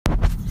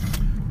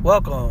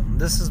Welcome.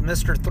 This is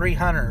Mr.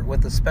 300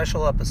 with a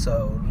special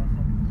episode.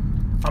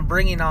 I'm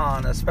bringing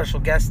on a special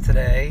guest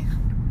today,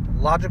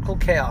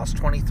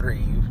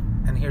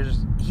 logicalchaos23, and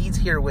he's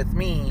here with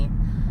me,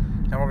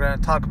 and we're going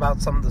to talk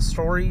about some of the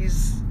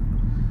stories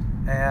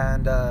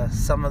and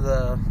some of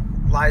the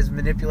lies and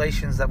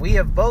manipulations that we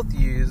have both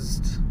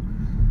used,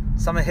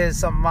 some of his,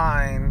 some of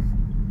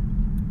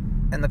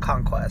mine, in the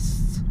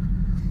conquests.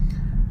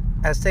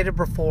 As stated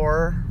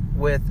before,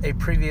 with a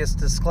previous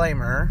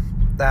disclaimer,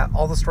 that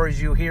all the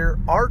stories you hear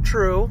are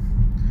true,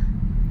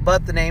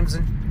 but the names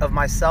of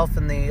myself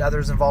and the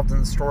others involved in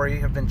the story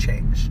have been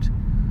changed.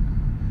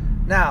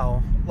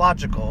 Now,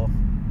 Logical,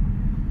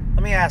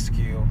 let me ask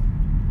you,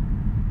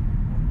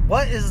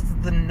 what is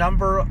the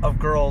number of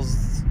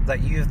girls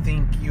that you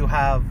think you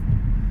have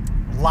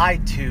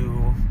lied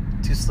to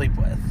sleep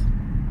with?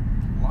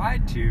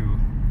 Lied to?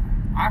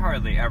 I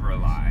hardly ever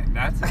lie.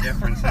 That's a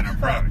difference in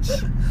approach.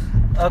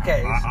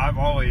 Okay. I've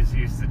always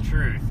used the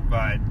truth,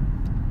 but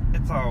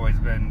it's always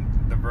been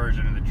the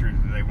version of the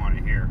truth that they want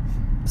to hear.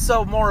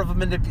 So more of a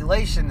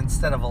manipulation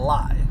instead of a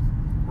lie.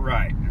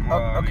 Right.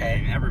 Well, okay.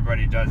 I mean,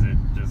 everybody does it,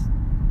 just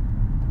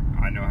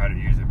I know how to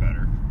use it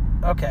better.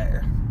 Okay.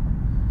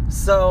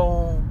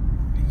 So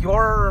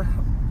your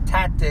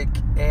tactic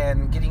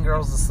in getting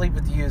girls to sleep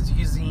with you is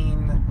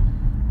using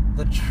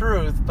the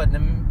truth, but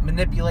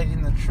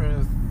manipulating the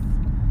truth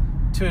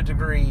to a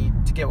degree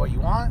to get what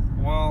you want?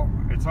 Well,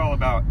 it's all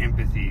about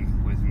empathy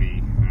with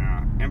me.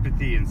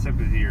 Empathy and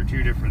sympathy are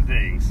two different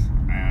things,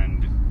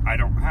 and I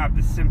don't have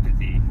the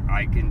sympathy.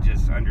 I can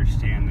just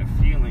understand the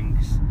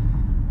feelings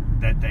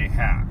that they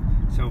have.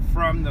 So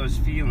from those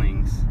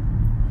feelings,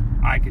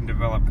 I can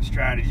develop a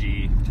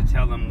strategy to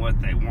tell them what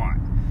they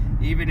want,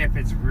 even if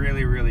it's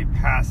really, really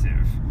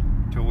passive,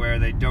 to where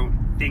they don't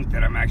think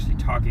that I'm actually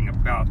talking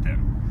about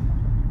them.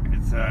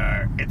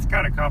 It's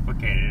kind of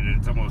complicated, and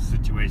it's almost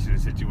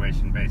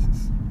situation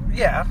basis.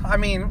 Yeah, I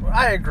mean,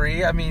 I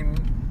agree. I mean,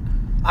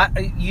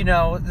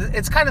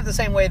 it's kind of the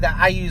same way that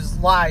I use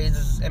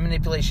lies and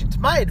manipulation to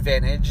my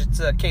advantage. It's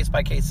a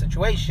case-by-case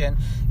situation.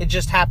 It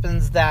just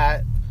happens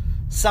that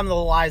some of the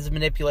lies and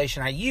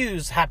manipulation I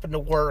use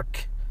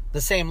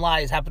the same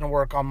lies happen to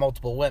work on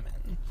multiple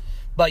women.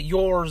 But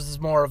yours is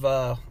more of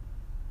a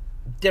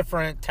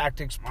different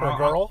tactics per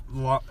girl.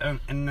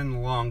 And then the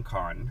long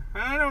con.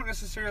 I don't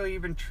necessarily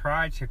even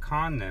try to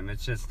con them.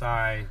 It's just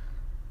I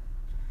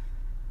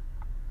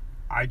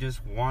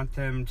just want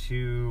them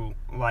to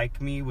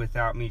like me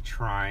without me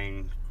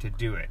trying to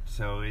do it.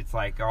 So it's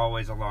like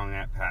always along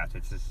that path.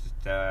 It's just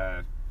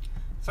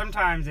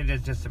sometimes it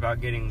is just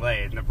about getting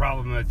laid. And the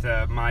problem with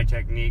my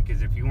technique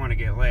is if you want to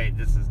get laid,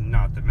 this is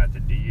not the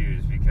method to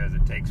use, because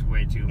it takes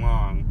way too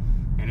long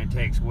and it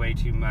takes way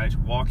too much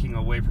walking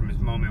away from this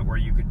moment where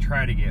you could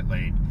try to get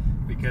laid,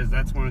 because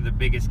that's one of the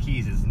biggest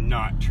keys, is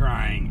not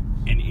trying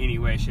in any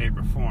way, shape,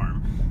 or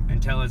form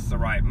until it's the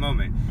right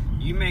moment.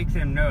 You make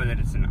them know that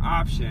it's an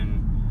option,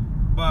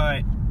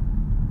 but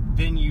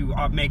then you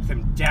make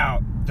them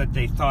doubt that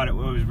they thought it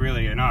was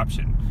really an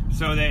option.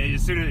 So that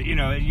as soon as,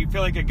 you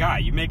feel like a guy,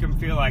 you make them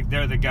feel like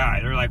they're the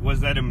guy. They're like, was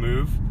that a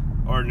move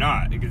or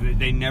not? Because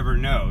they never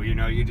know,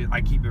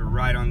 I keep it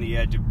right on the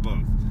edge of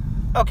both.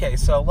 Okay,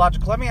 so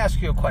Logical, let me ask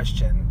you a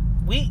question.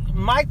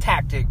 My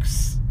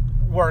tactics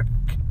work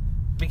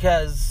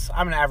because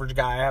I'm an average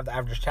guy. I have the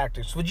average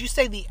tactics. Would you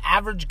say the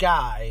average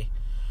guy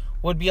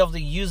would be able to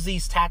use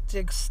these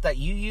tactics that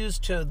you use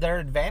to their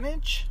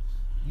advantage?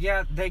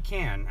 Yeah, they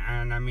can.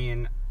 And I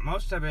mean,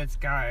 most of it's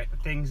got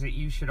things that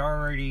you should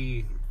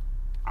already,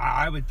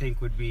 I would think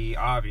would be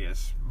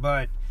obvious.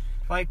 But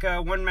like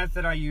one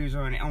method I use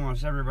on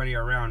almost everybody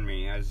around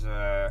me is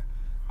I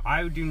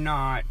do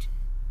not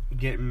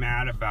get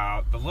mad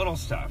about the little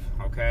stuff,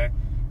 okay?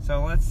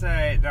 So let's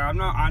say that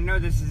I know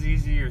this is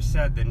easier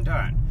said than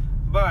done,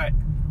 but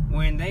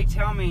when they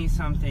tell me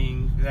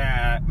something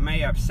that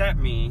may upset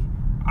me,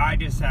 I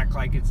just act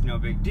like it's no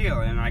big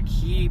deal, and I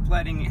keep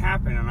letting it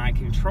happen, and I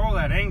control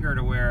that anger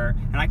to where,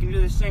 and I can do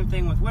the same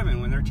thing with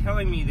women when they're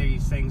telling me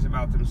these things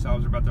about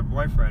themselves or about their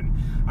boyfriend.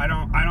 I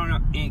don't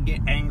get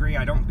angry.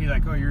 I don't be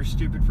like, oh, you're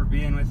stupid for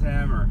being with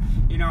him, or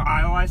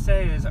all I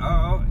say is,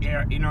 oh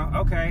yeah,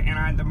 okay.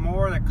 And the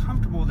more that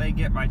comfortable they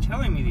get by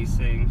telling me these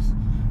things,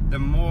 the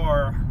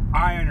more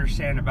I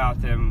understand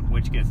about them,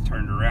 which gets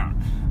turned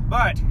around.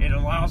 But it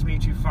allows me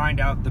to find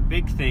out the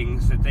big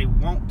things that they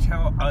won't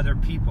tell other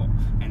people.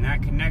 And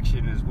that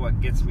connection is what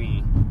gets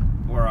me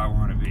where I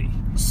want to be.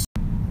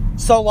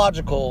 So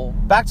Logical,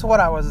 back to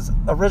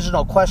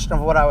original question of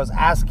what I was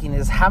asking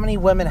is, how many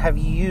women have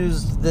you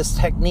used this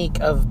technique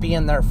of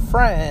being their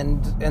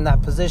friend in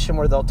that position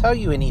where they'll tell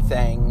you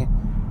anything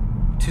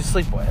to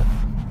sleep with?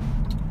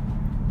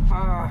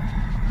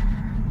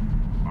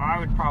 I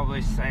would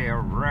probably say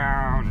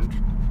around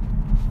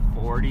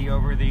 40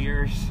 over the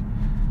years.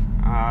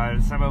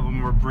 Some of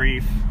them were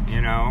brief,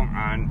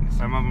 and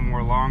some of them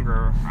were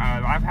longer.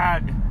 I've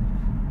had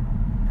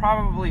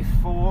probably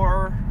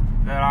 4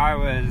 that I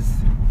was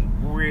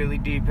really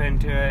deep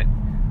into it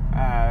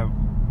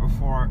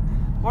before.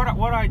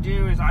 what I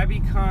do is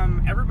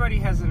everybody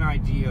has an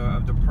idea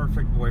of the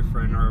perfect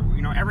boyfriend, or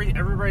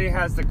everybody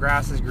has the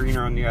grass is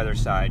greener on the other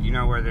side,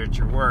 whether it's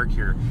your work,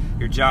 your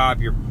job,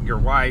 your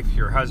wife,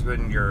 your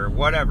husband, your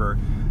whatever.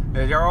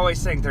 They're always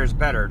saying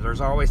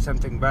there's always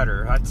something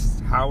better.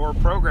 That's how we're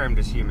programmed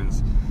as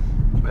humans.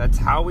 That's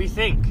how we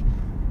think.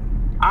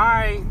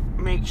 I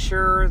make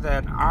sure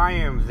that I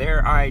am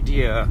their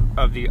idea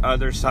of the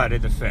other side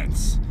of the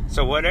fence.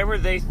 So whatever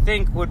they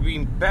think would be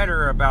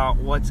better about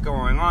what's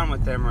going on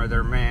with them or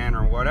their man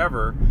or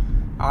whatever,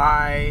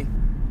 I'm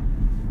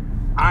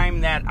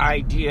that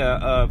idea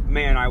of,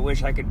 man, I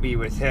wish I could be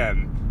with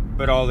him,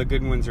 but all the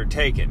good ones are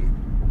taken.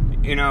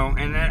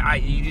 And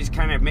then you just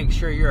kind of make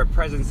sure you're a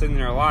presence in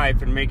their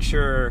life, and make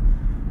sure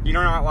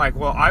you're not like,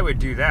 well, I would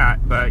do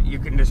that, but you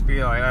can just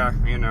be like,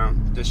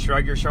 just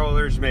shrug your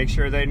shoulders, make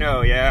sure they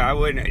know, I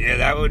wouldn't,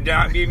 that would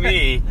not be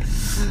me.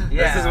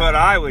 This is what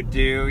I would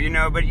do,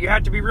 but you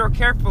have to be real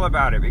careful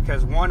about it,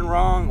 because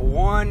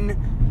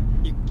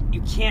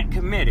you can't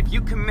commit. If you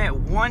commit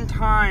one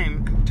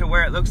time to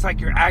where it looks like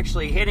you're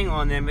actually hitting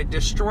on them, it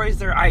destroys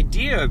their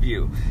idea of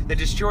you. It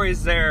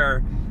destroys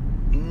their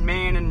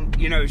man in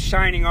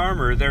shining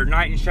armor, their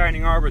knight in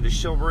shining armor, the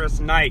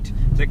chivalrous knight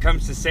that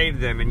comes to save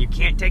them, and you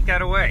can't take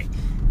that away.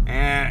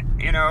 And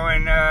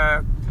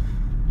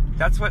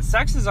that's what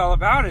sex is all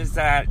about, is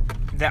that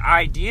the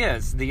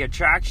ideas, the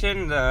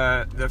attraction,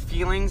 the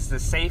feelings, the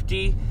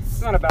safety.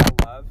 It's not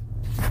about love.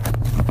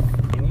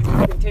 And you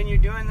can continue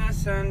doing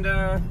this, and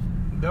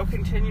they'll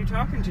continue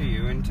talking to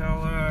you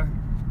until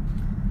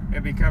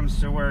it becomes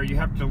to where you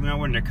have to know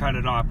when to cut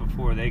it off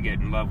before they get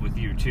in love with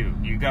you too.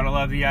 You gotta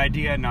love the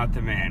idea, not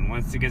the man.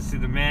 Once it gets to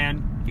the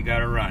man, you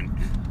gotta run.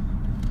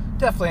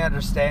 Definitely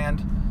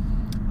understand.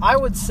 I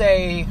would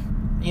say,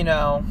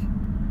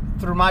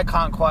 through my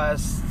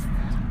conquest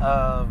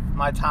of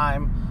my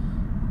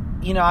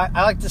time,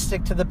 I like to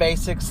stick to the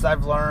basics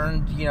I've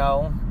learned,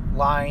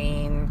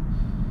 lying,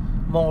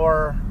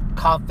 more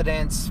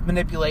confidence,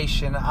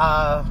 manipulation.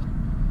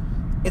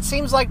 It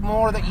seems like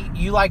more that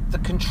you like the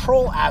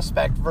control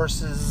aspect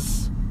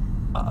versus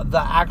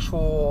the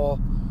actual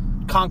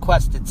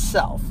conquest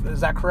itself.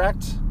 Is that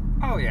correct?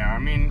 Oh, yeah. I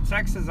mean,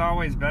 sex is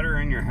always better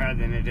in your head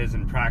than it is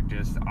in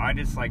practice. I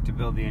just like to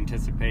build the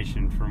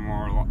anticipation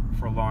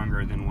for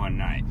longer than one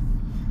night.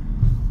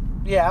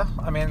 Yeah.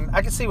 I mean,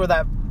 I can see where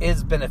that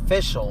is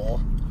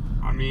beneficial.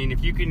 I mean,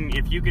 if you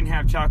can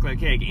have chocolate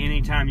cake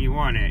anytime you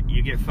want it,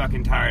 you get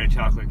fucking tired of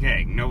chocolate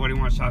cake. Nobody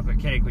wants chocolate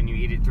cake when you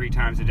eat it 3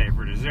 times a day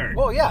for dessert.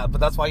 Well, yeah, but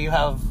that's why you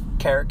have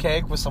carrot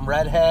cake with some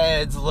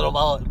redheads, a little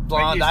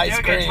blonde ice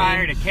cream. You still get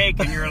tired of cake,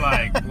 and you're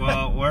like,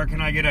 well, where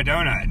can I get a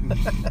donut?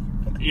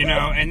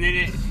 And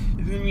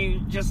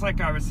then just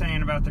like I was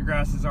saying about the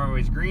grass is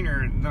always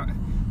greener,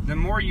 the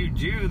more you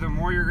do, the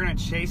more you're going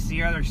to chase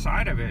the other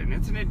side of it. And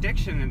it's an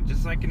addiction, and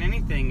just like in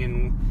anything.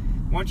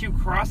 And once you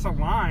cross a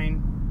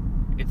line,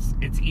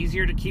 it's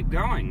easier to keep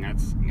going.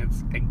 It's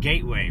a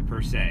gateway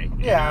per se.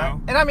 Yeah,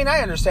 and I mean, I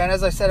understand.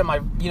 As I said in my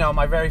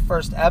very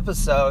first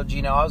episode,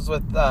 I was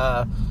with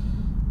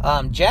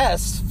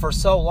Jess for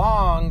so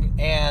long,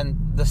 and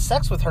the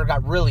sex with her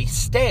got really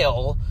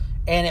stale,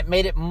 and it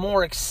made it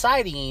more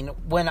exciting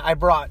when I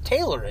brought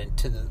Taylor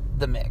into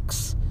the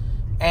mix.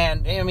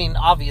 And I mean,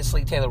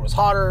 obviously Taylor was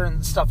hotter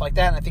and stuff like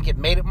that, and I think it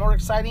made it more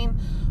exciting.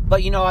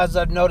 But as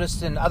I've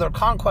noticed in other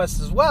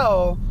conquests as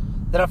well,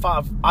 that if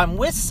I'm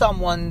with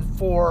someone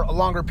for a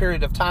longer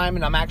period of time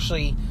and I'm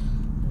actually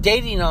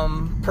dating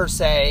them per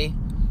se,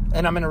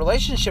 and I'm in a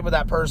relationship with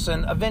that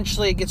person,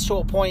 eventually it gets to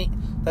a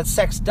point that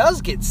sex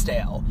does get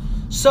stale.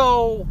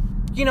 So,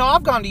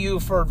 I've gone to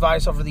you for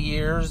advice over the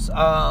years.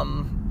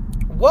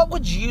 What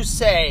would you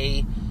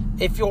say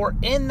if you're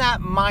in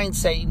that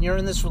mindset and you're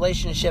in this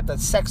relationship that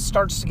sex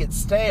starts to get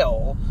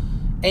stale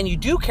and you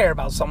do care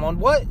about someone?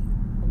 What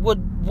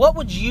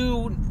would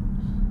you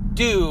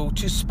do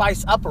to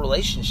spice up a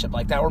relationship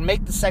like that, or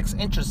make the sex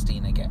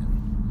interesting again?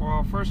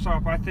 Well, first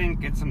off, I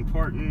think it's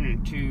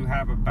important to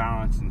have a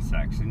balance in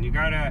sex, and you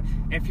gotta,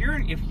 if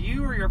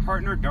you or your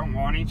partner don't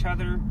want each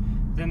other,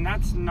 then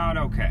that's not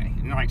okay.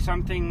 Like,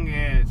 something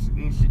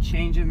needs to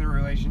change in the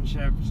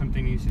relationship,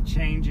 something needs to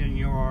change in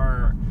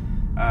your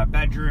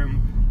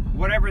bedroom,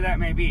 whatever that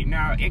may be.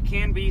 Now, it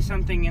can be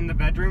something in the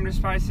bedroom to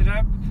spice it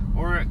up,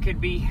 or it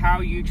could be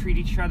how you treat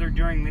each other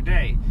during the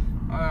day.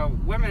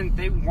 Women,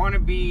 they want to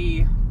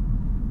be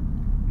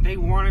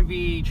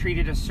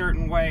treated a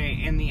certain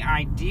way, and the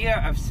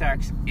idea of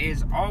sex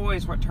is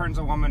always what turns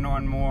a woman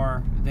on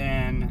more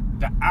than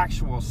the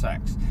actual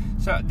sex.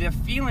 So the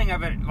feeling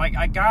of it, like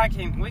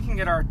we can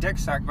get our dick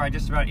sucked by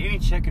just about any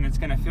chick and it's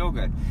going to feel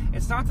good.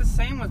 It's not the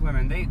same with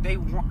women. They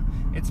want,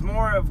 it's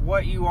more of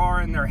what you are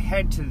in their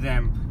head to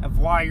them, of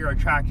why you're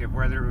attractive,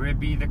 whether it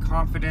be the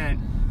confident,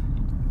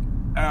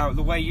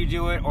 the way you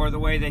do it, or the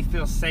way they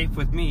feel safe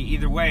with me.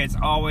 Either way, it's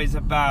always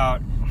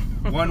about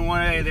one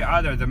way or the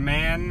other, the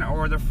man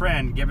or the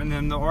friend giving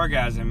them the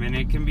orgasm, and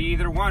it can be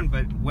either one.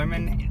 But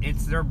women,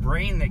 it's their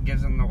brain that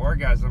gives them the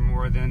orgasm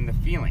more than the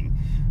feeling.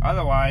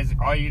 Otherwise,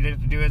 all you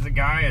have to do as a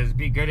guy is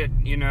be good at,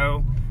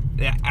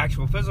 the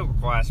actual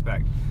physical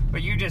aspect.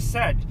 But you just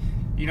said,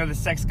 the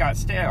sex got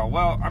stale.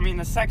 Well, I mean,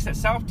 the sex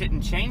itself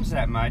didn't change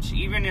that much,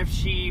 even if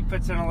she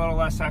puts in a little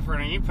less effort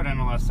and you put in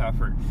a less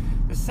effort.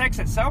 The sex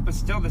itself is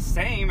still the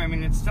same. I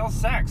mean, it's still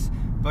sex,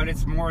 but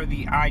it's more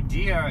the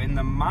idea in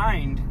the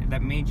mind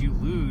that made you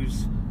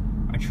lose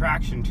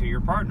attraction to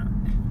your partner.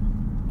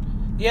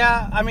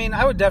 Yeah, I mean,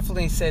 I would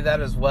definitely say that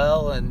as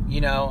well. And,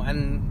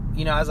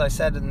 as I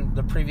said in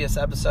the previous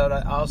episode,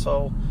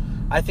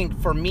 I think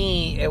for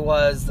me, I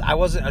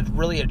wasn't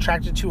really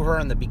attracted to her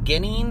in the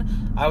beginning.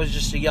 I was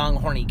just a young,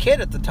 horny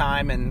kid at the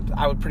time, and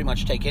I would pretty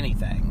much take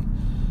anything.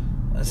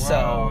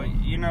 Well,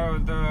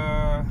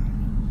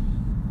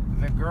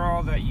 the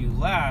girl that you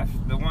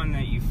left, the one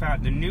that you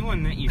found, the new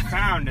one that you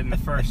found in the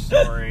first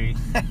story,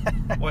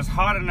 was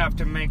hot enough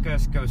to make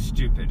us go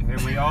stupid.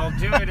 And we all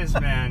do it as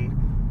men.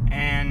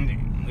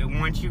 And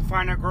once you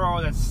find a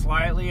girl that's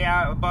slightly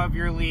out above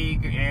your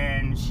league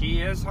and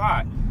she is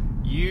hot,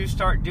 you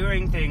start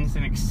doing things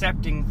and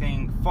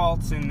accepting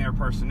faults in their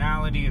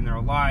personality, in their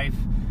life,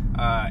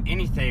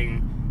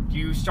 anything.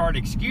 You start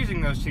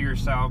excusing those to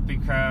yourself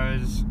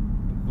because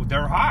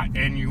they're hot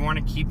and you want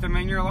to keep them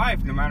in your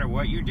life no matter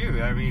what you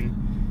do. I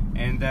mean,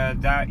 and that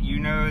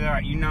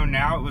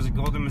now it was a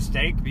golden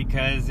mistake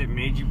because it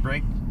made you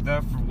break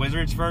the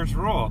wizard's first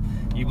rule.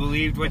 You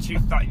believed what you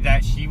thought,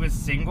 that she was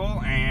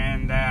single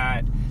and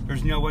that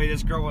there's no way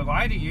this girl would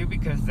lie to you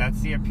because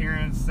that's the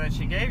appearance that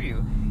she gave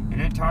you.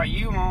 And it taught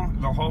you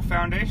the whole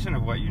foundation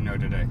of what you know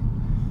today.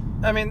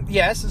 I mean,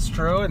 yes, it's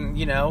true. And,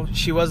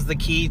 she was the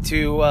key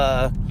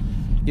to,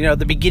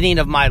 the beginning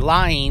of my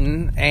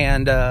lying.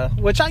 And,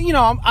 which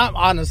I'm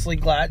honestly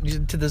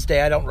glad to this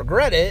day I don't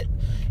regret it.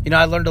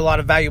 I learned a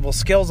lot of valuable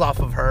skills off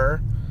of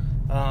her.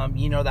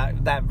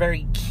 That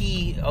very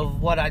key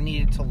of what I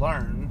needed to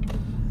learn.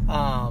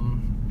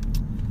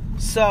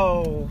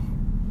 So,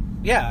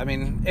 yeah, I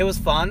mean, it was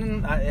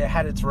fun. It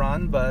had its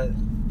run, but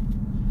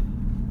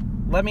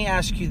let me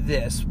ask you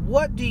this.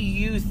 What do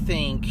you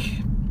think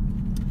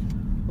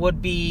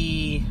would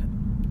be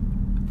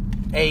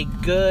a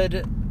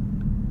good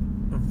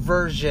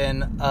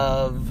version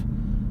of,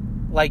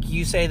 like,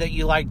 you say that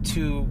you like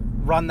to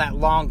run that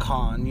long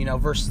con,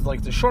 versus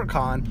like the short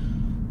con?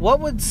 What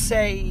would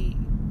say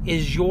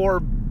is your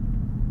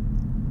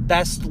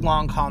best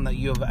long con that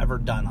you have ever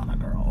done on a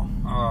girl?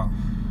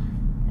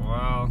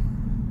 Well,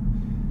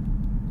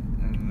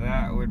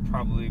 that would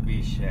probably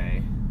be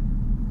Shay.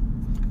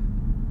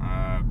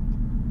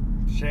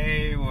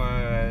 Shay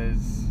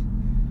was,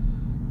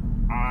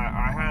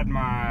 I had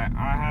my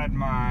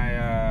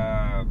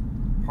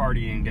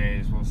partying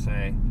days, we'll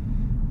say,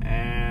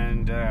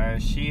 and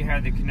she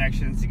had the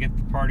connections to get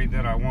the party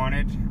that I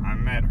wanted. I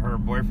met her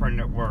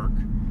boyfriend at work.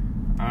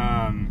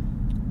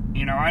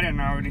 I didn't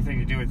know anything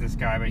to do with this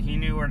guy, but he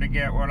knew where to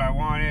get what I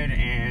wanted,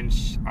 and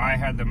I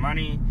had the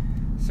money,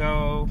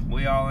 so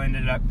we all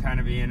ended up kind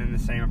of being in the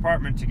same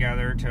apartment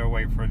together to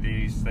wait for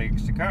these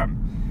things to come.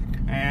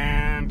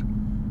 And,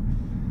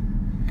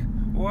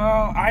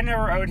 well, I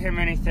never owed him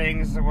anything,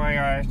 is the way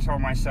I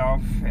told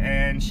myself,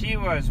 and she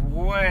was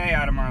way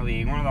out of my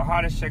league, one of the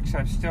hottest chicks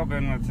I've still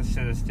been with to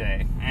this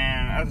day.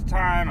 And at the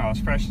time, I was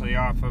freshly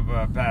off of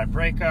a bad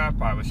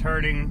breakup, I was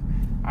hurting.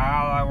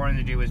 All I wanted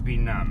to do was be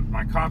numb.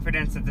 My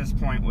confidence at this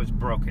point was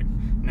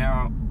broken.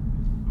 Now,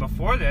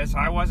 before this,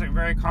 I wasn't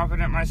very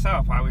confident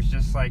myself. I was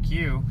just like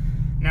you.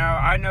 Now,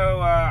 I know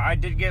I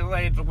did get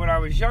laid when I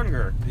was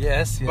younger.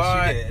 Yes, you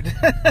did.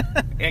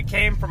 It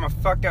came from a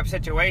fucked up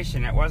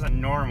situation. It wasn't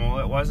normal.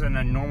 It wasn't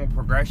a normal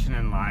progression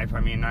in life. I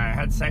mean, I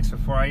had sex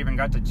before I even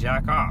got to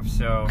jack off.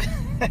 So,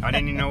 I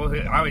didn't even know.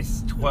 I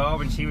was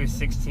 12 and she was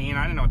 16.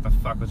 I didn't know what the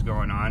fuck was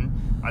going on.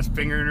 I was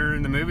fingering her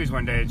in the movies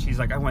one day and she's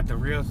like, I want the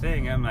real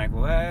thing. I'm like,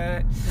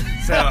 what?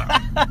 So,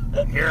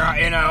 here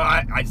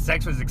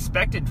sex was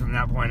expected from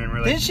that point in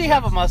relationships. Did she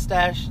have a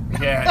mustache?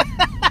 Yeah.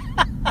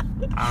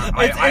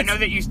 I know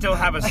that you still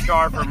have a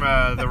scar from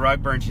the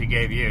rug burn she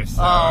gave you.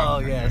 So,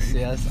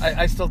 yes.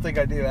 I still think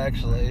I do,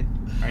 actually.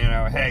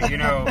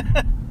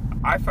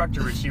 I fucked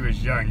her when she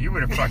was young. You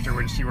would have fucked her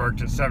when she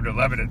worked at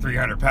 7-Eleven at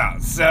 300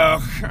 pounds. So,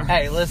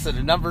 hey, listen,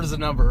 a number's a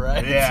number,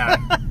 right? Yeah.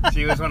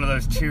 She was one of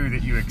those two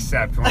that you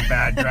accept on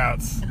bad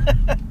droughts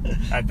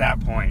at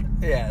that point.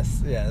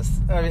 Yes.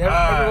 I mean,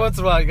 every once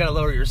in a while, you gotta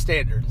lower your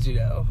standards,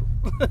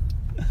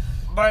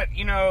 But,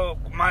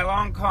 my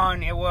long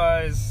con, it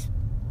was...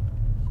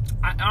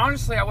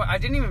 Honestly, I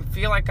didn't even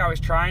feel like I was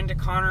trying to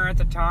con her at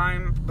the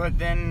time, but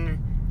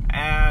then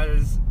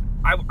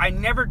I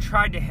never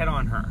tried to hit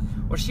on her.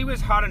 Well, she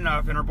was hot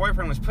enough and her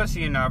boyfriend was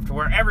pussy enough to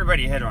where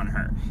everybody hit on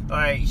her.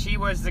 Like, she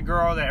was the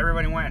girl that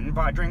everybody went and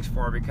bought drinks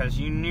for because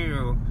you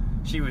knew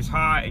she was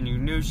hot and you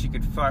knew she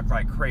could fuck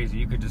like crazy.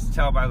 You could just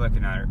tell by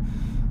looking at her.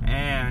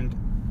 And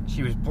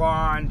she was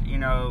blonde,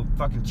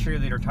 fucking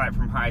cheerleader type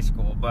from high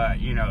school, but,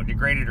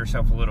 degraded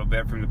herself a little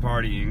bit from the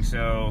partying,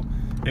 so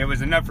it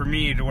was enough for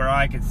me to where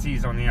I could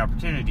seize on the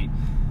opportunity.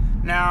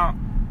 Now,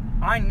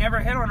 I never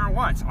hit on her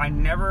once. I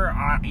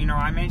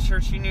made sure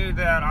she knew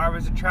that I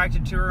was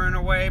attracted to her in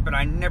a way, but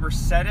I never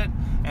said it,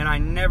 and I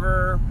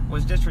never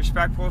was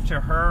disrespectful to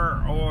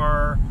her,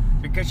 or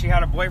because she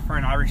had a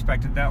boyfriend, I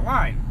respected that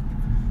line.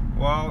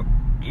 Well,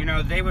 you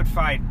know, they would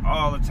fight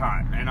all the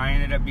time. And I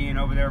ended up being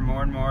over there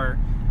more and more.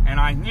 And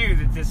I knew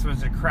that this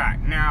was a crack.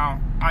 Now,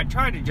 I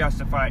tried to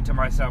justify it to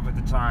myself at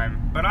the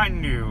time, but I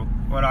knew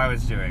what I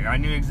was doing. I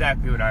knew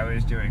exactly what I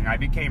was doing. I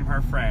became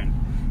her friend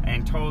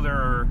and told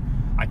her,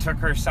 I took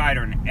her side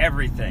on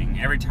everything.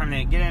 Every time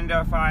they get into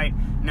a fight,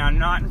 now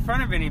not in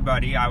front of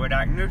anybody, I would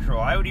act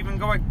neutral. I would even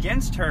go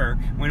against her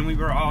when we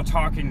were all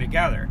talking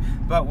together.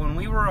 But when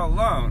we were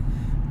alone,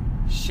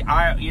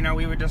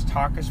 we would just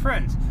talk as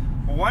friends.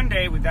 One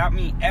day, without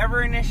me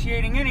ever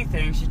initiating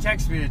anything, she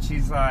texts me that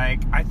she's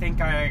like, I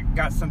think I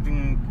got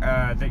something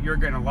that you're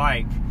going to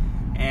like,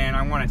 and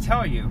I want to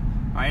tell you.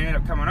 I ended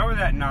up coming over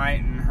that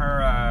night, and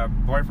her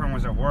boyfriend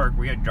was at work.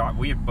 We had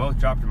both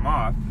dropped him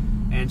off,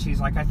 and she's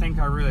like, I think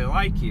I really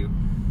like you.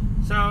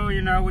 So,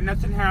 you know, when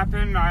nothing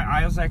happened,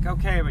 I was like,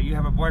 okay, but you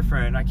have a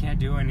boyfriend. I can't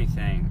do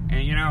anything.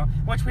 And, you know,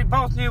 which we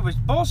both knew was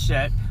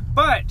bullshit,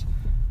 but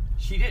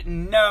she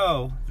didn't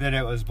know that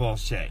it was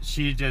bullshit.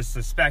 She just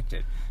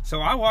suspected. So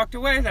I walked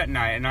away that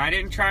night, and I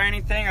didn't try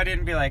anything. I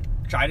didn't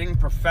I didn't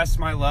profess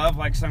my love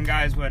like some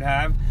guys would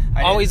have.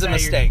 Always a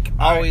mistake.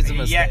 Always a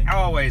mistake. Yeah,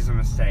 always a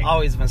mistake.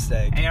 Always a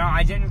mistake. And, you know,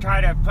 I didn't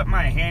try to put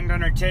my hand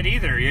on her tit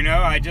either, you know.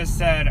 I just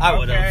said, I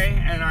would okay.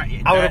 have. And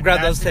I would have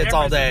grabbed those tits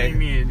all day.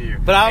 Me and you.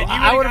 But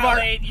I would have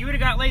laid. You would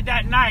have got laid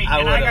that night,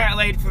 and I got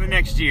laid for the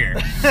next year.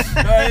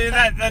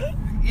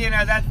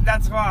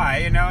 That's why,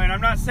 you know, and I'm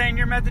not saying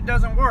your method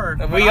doesn't work.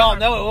 We all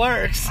know it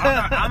works.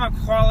 I'm a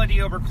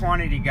quality over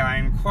quantity guy,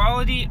 and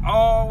quality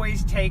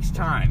always takes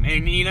time.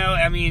 And, you know,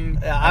 I mean,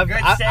 a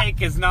good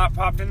steak is not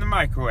popped in the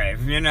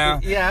microwave, you know?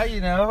 Yeah, you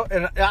know,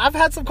 and I've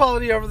had some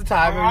quality over the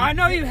time. Well, I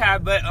know you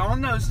have, but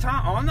on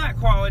that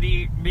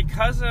quality,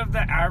 because of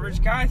the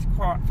average guy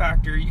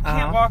factor, you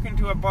can't walk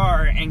into a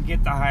bar and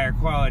get the higher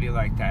quality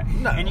like that.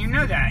 No. And you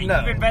know that. No.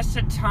 You've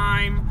invested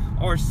time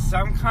or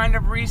some kind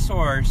of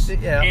resource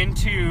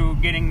into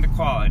getting the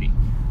quality.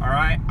 All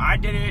right? I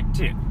did it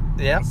too.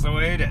 Yeah. That's the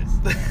way it is.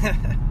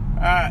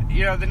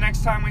 You know, the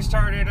next time we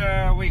started,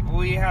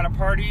 we had a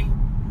party.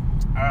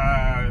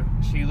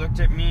 She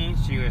looked at me.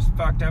 She was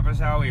fucked up as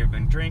hell. We had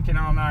been drinking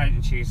all night,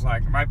 and she's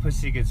like, my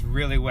pussy gets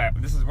really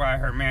wet. This is why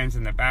her man's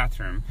in the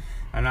bathroom.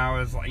 And I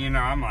was like, you know,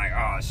 I'm like,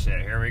 oh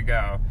shit, here we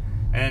go.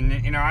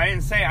 And, you know, I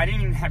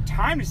didn't even have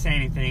time to say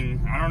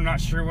anything. I'm not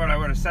sure what I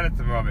would have said at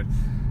the moment.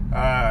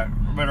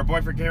 But her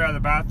boyfriend came out of the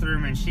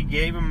bathroom, and she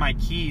gave him my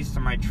keys to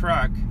my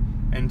truck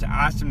and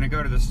asked him to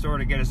go to the store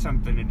to get us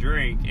something to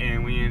drink,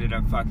 and we ended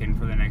up fucking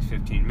for the next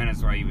 15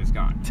 minutes while he was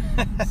gone.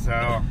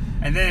 So,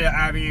 and then,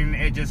 I mean,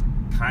 it just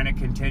kind of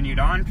continued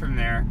on from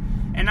there.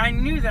 And I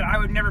knew that I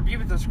would never be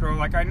with this girl.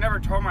 Like, I never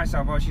told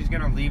myself, oh, she's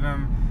going to leave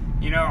him.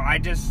 You know, I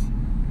just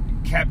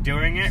kept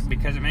doing it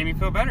because it made me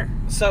feel better.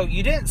 So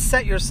you didn't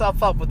set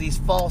yourself up with these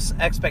false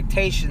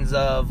expectations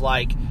of,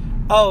 like,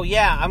 oh,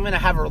 yeah, I'm going to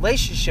have a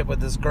relationship with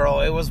this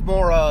girl. It was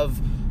more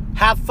of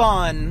have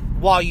fun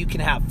while you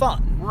can have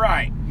fun.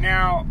 Right.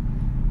 Now,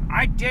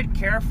 I did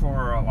care for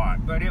her a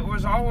lot, but it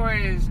was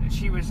always,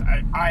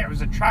 I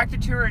was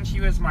attracted to her and she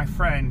was my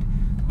friend,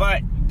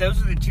 but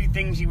those are the two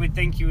things you would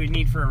think you would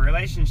need for a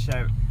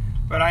relationship,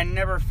 but I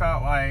never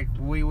felt like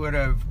we would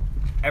have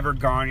ever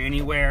gone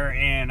anywhere,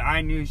 and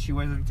I knew she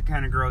wasn't the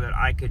kind of girl that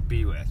I could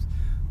be with.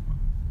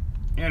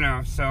 You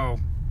know, so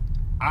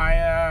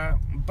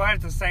but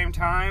at the same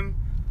time,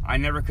 I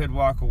never could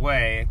walk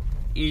away,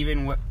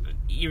 even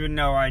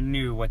though I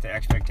knew what the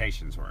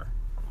expectations were.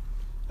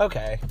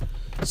 Okay.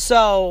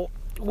 So,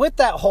 with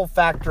that whole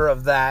factor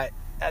of that,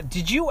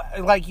 did you,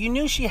 like, you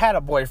knew she had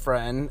a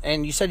boyfriend,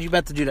 and you said you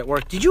met the dude at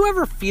work. Did you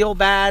ever feel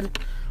bad?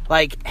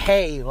 Like,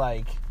 hey,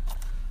 like,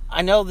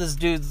 I know this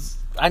dude,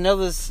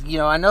 I'm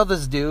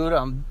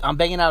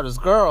banging out his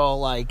girl,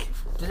 like,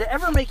 did it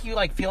ever make you,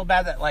 like, feel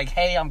bad that, like,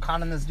 hey, I'm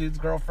conning this dude's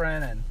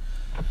girlfriend,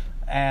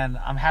 and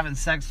I'm having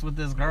sex with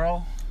this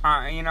girl?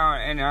 You know,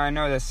 and I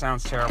know this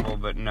sounds terrible,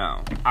 but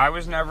no. I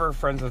was never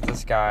friends with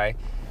this guy.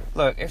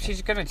 Look, if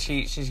she's gonna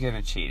cheat, she's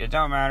gonna cheat. It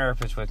don't matter if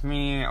it's with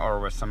me or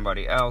with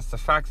somebody else. The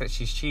fact that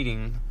she's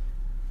cheating,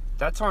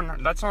 that's on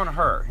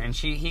her, and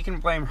he can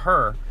blame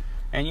her.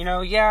 And, you know,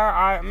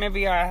 yeah,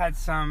 maybe I had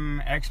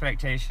some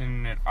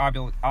expectation and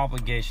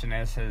obligation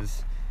as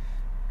his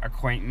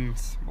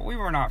acquaintance, but we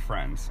were not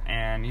friends.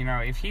 And, you know,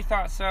 if he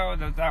thought so,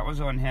 that was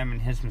on him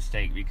and his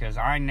mistake, because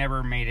I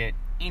never made it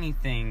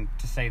anything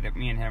to say that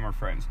me and him are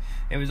friends.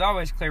 It was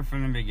always clear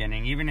from the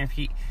beginning, even if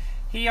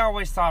he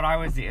always thought I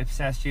was the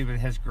obsessed dude with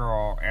his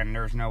girl, and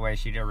there's no way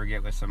she'd ever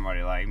get with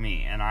somebody like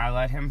me. And I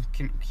let him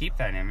keep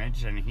that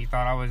image, and he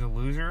thought I was a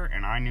loser,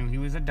 and I knew he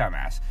was a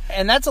dumbass.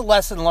 And that's a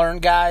lesson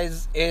learned,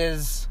 guys,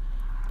 is,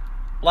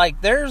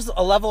 like, there's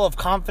a level of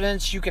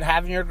confidence you can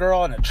have in your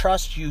girl and a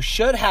trust you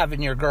should have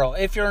in your girl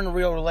if you're in a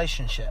real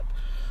relationship.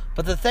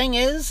 But the thing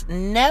is,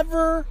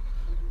 never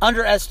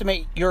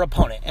underestimate your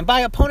opponent. And by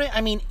opponent,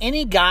 I mean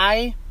any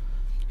guy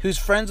who's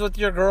friends with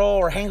your girl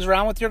or hangs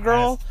around with your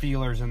girl. Has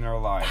feelers in their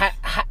life.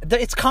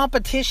 It's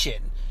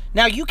competition.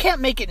 Now, you can't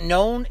make it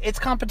known it's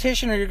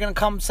competition, or you're going to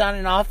come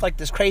sounding off like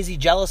this crazy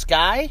jealous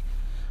guy.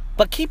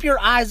 But keep your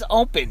eyes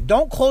open.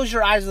 Don't close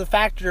your eyes to the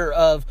factor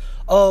of,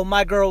 oh,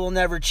 my girl will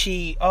never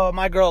cheat. Oh,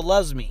 my girl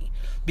loves me.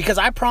 Because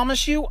I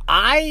promise you,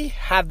 I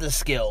have the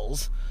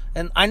skills.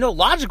 And I know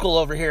Logical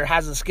over here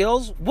has the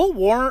skills.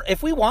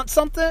 If we want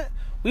something,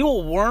 we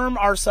will worm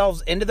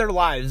ourselves into their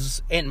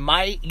lives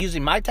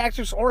using my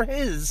tactics or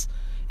his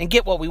and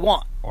get what we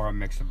want. Or a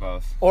mix of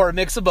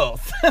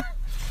both.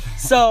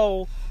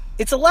 So,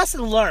 it's a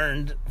lesson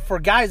learned for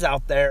guys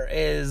out there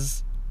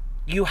is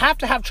you have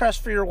to have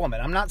trust for your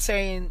woman. I'm not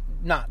saying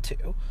not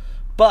to.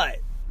 But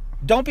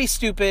don't be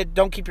stupid.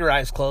 Don't keep your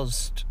eyes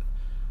closed.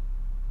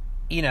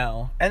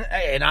 And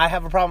I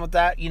have a problem with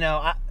that.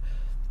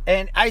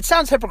 It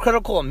sounds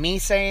hypocritical of me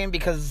saying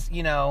because,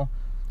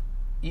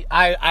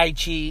 I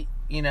cheat,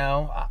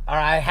 or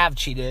I have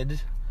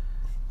cheated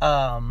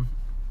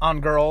on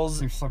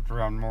girls. You've slept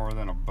around more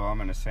than a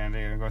bum in a San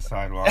Diego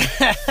sidewalk.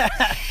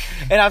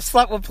 And I've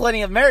slept with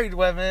plenty of married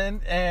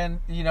women and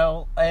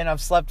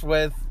I've slept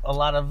with a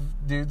lot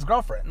of dudes'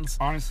 girlfriends.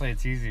 Honestly,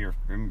 it's easier.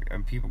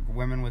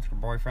 Women with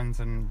boyfriends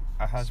and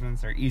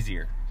husbands, they're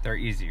easier.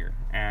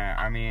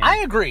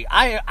 I agree.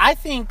 I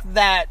think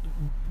that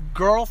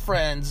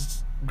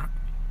girlfriends...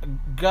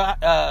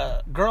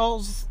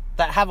 girls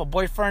that have a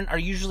boyfriend are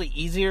usually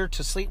easier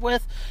to sleep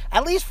with,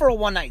 at least for a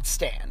one-night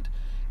stand.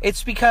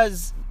 It's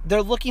because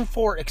they're looking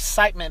for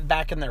excitement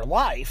back in their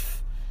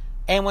life,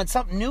 and when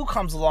something new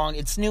comes along,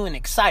 it's new and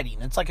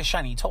exciting. It's like a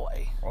shiny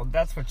toy. Well,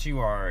 that's what you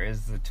are,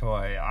 is the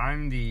toy.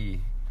 I'm the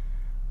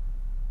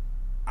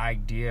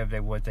idea of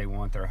what they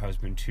want their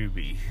husband to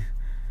be,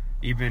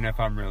 even if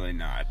I'm really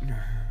not.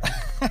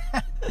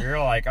 You're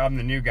like, I'm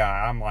the new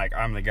guy. I'm like,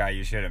 I'm the guy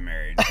you should have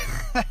married.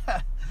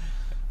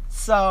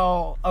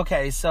 So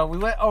we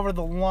went over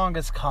the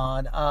longest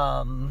con,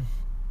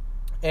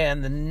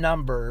 and the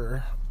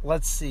number.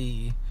 Let's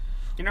see.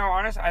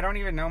 Honestly, I don't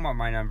even know what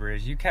my number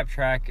is. You kept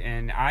track,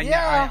 and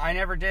I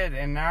never did,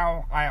 and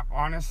now I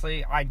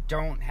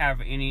don't have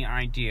any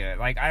idea.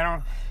 Like,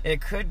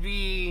 it could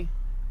be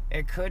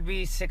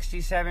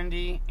 60,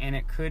 70, and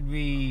it could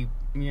be,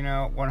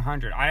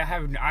 100. I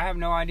have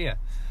no idea.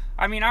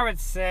 I mean, I would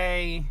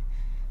say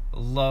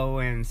low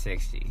in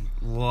 60.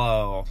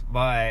 Low.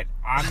 But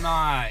I'm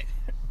not...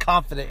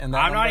 confident in that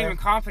I'm number. not even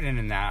confident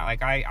in that.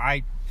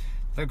 Like,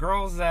 the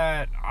girls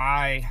that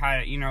I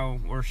had,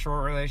 were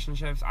short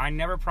relationships, I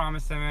never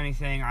promised them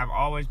anything. I've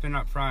always been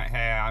upfront,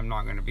 hey, I'm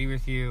not going to be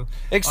with you.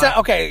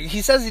 Except,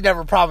 he says he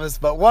never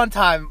promised, but one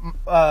time,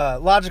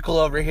 Logical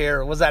over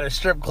here was at a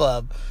strip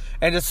club,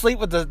 and to sleep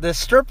with this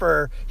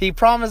stripper, he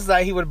promised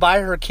that he would buy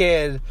her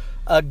kid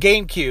a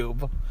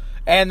GameCube,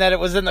 and that it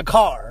was in the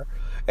car.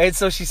 And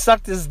so she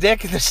sucked his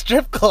dick in the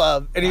strip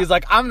club, and he was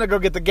like, I'm going to go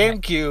get the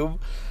GameCube,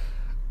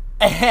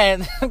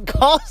 and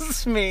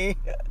calls me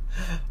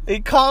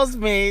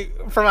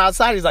from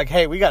outside. He's like,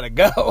 hey, we got to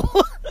go.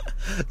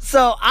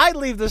 So I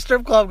leave the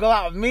strip club, go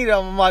out and meet him.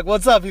 I'm like,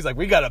 what's up? He's like,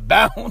 we got to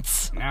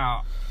bounce.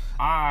 Now,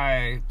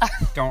 I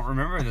don't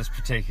remember this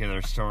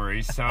particular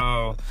story,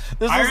 so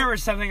I remember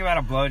something about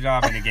a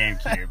blowjob and a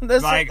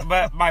GameCube.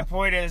 But my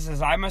point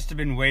is I must have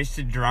been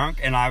wasted drunk,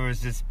 and I was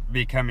just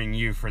becoming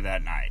you for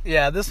that night.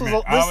 Yeah, this was a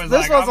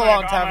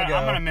long time ago.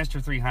 I'm gonna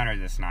Mr. 300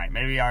 this night.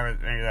 Maybe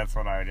that's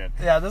what I did.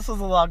 Yeah, this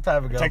was a long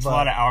time ago. It takes a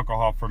lot of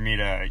alcohol for me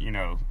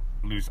to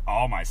lose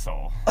all my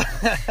soul.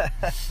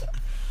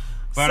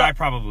 But I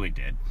probably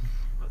did.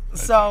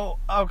 So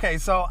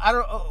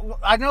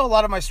I know a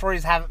lot of my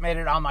stories haven't made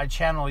it on my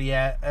channel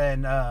yet,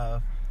 and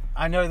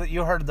I know that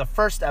you heard the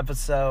first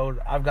episode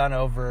I've gone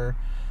over.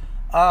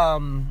 Out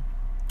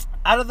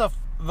of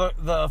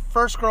the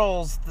first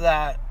girls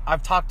that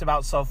I've talked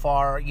about so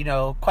far,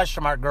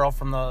 question mark girl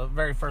from the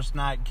very first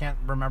night, can't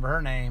remember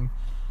her name.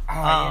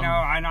 And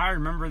I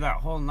remember that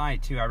whole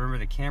night too. I remember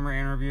the camera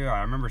interview.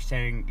 I remember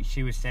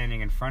she was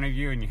standing in front of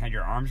you, and you had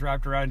your arms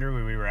wrapped around her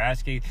when we were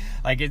asking.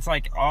 Like, it's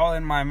like all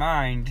in my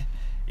mind.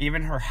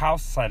 Even her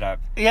house setup.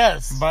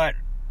 Yes. But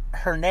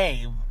her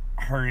name,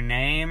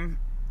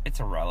 it's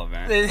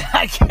irrelevant.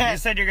 I can't. You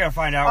said you're going to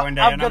find out one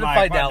day. I'm going to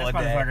find out one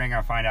day. This motherfucker ain't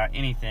going to find out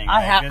anything.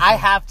 I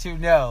have to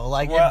know.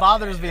 Like, it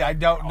bothers me. I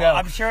don't know.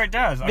 I'm sure it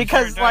does.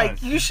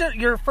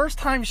 Your first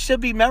time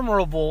should be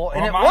memorable,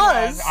 and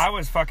I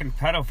was fucking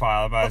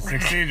pedophile about a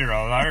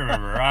 16-year-old. I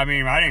remember. I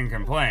mean, I didn't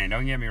complain.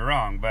 Don't get me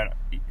wrong. But,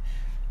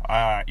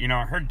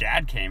 her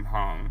dad came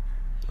home.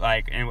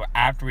 And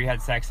after we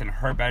had sex in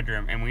her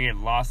bedroom, and we had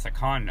lost a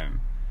condom,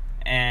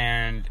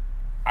 and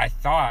I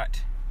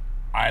thought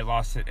I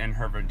lost it in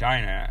her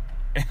vagina.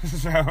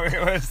 So it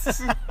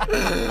was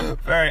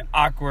very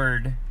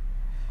awkward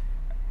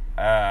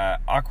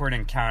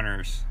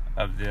encounters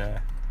of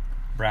the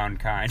brown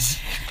kind.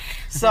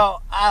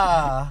 So,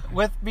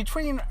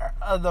 between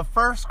the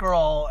first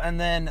girl and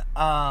then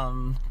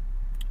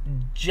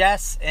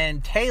Jess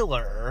and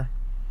Taylor,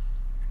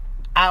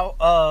 out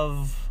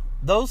of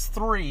those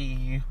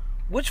three,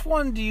 which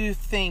one do you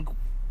think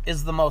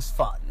is the most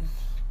fun?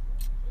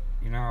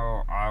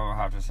 I will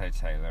have to say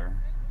Taylor.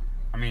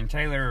 I mean,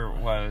 Taylor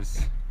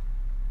was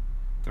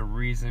the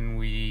reason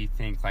we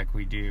think like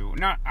we do.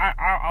 No,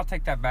 I'll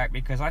take that back,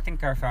 because I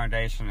think our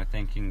foundation of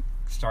thinking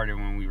started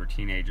when we were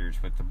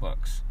teenagers with the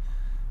books.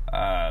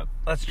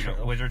 That's true.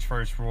 Wizard's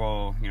first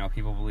rule,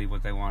 people believe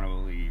what they want to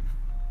believe,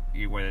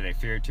 whether they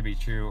fear it to be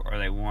true or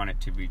they want it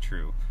to be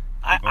true.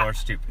 People are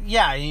stupid.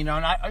 Yeah, and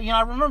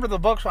I remember the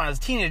books when I was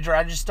a teenager.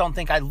 I just don't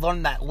think I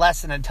learned that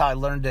lesson until I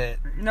learned it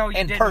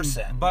in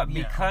person. But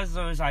because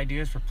those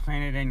ideas were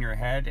planted in your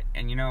head,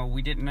 and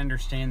we didn't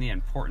understand the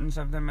importance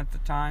of them at the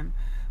time.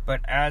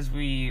 But as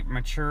we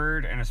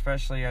matured, and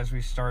especially as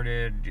we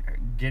started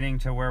getting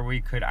to where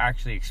we could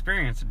actually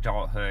experience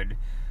adulthood,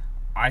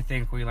 I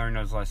think we learned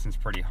those lessons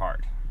pretty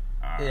hard.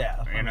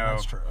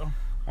 That's true.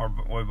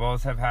 We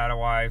both have had a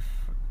wife.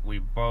 We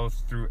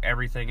both threw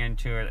everything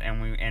into it,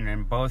 and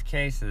in both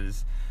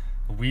cases,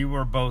 we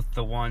were both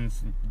the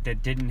ones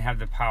that didn't have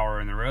the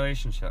power in the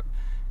relationship.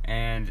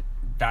 And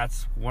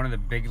that's one of the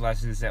big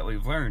lessons that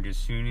we've learned. As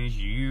soon as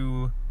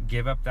you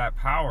give up that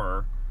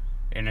power,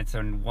 and it's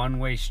a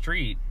one-way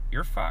street,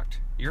 you're fucked.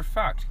 You're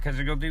fucked, because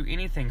you'll do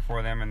anything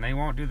for them, and they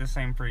won't do the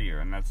same for you,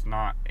 and that's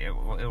not, it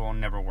will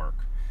never work.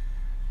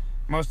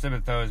 Most of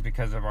it, though, is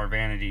because of our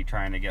vanity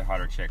trying to get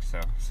hotter chicks, so.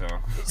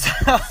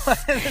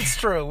 It's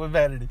true, with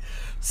vanity.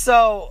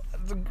 So,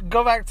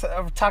 go back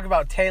to talk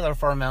about Taylor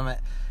for a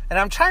moment. And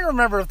I'm trying to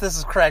remember if this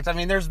is correct. I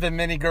mean, there's been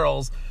many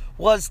girls.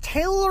 Was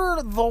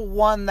Taylor the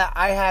one that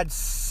I had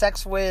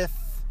sex with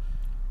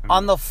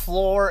on the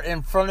floor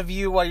in front of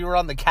you while you were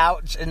on the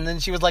couch, and then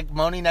she was, like,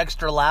 moaning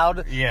extra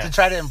loud to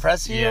try to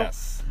impress you?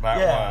 Yes.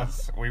 That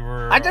was. We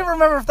were. I didn't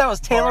remember if that was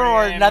Taylor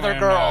or another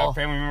girl.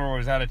 Family member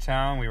was out of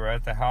town. We were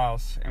at the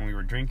house and we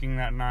were drinking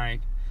that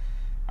night.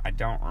 I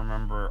don't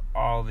remember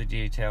all the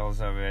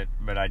details of it,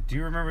 but I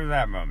do remember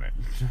that moment.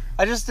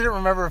 I just didn't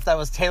remember if that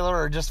was Taylor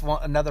or just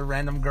another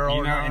random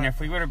girl. And if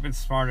we would have been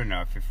smart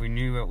enough, if we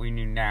knew what we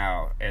knew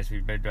now as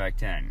we did back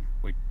then,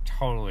 we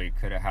totally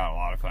could have had a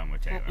lot of fun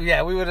with Taylor.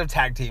 Yeah, we would have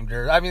tag teamed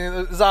her. I mean,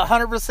 it's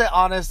 100%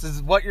 honest.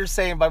 Is what you're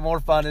saying by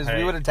more fun is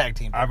we would have tag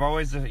teamed her. I've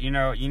always,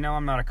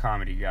 I'm not a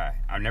comedy guy.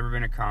 I've never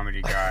been a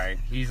comedy guy.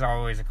 He's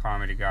always a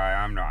comedy guy.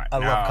 I'm not. I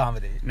love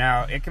comedy.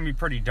 Now, it can be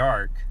pretty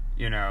dark,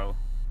 You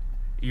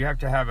have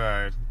to have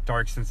a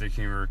dark sense of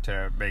humor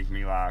to make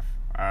me laugh.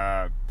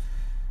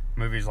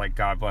 Movies like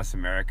God Bless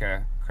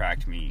America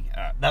cracked me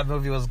up. That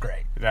movie was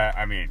great.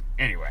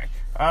 Anyway.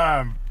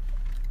 I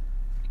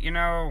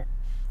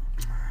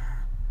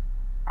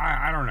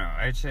don't know.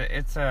 It's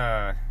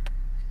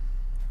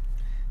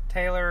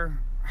Taylor,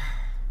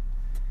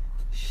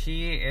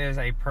 she is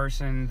a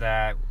person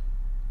that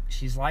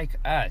she's like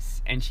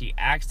us, and she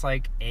acts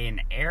like an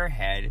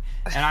airhead.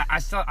 And I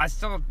still,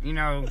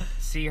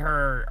 see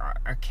her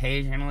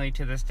occasionally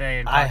to this day.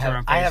 And talk to her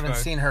on Facebook. I haven't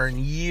seen her in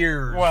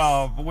years.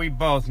 Well, we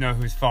both know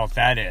whose fault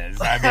that is.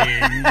 I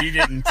mean, you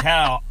didn't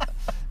tell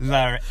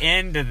the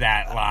end of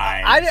that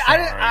line.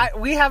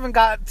 We haven't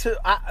got to.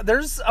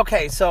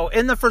 So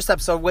in the first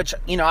episode, which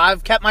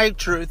I've kept my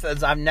truth,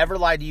 as I've never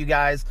lied to you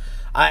guys.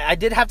 I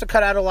did have to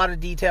cut out a lot of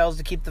details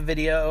to keep the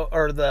video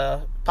or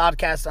the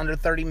podcast under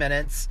 30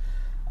 minutes.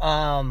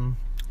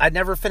 I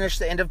never finished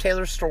the end of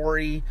Taylor's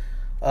story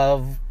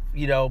of,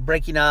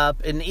 breaking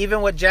up. And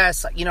even with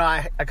Jess,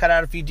 I cut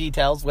out a few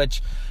details,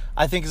 which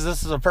I think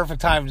this is a perfect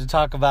time to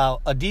talk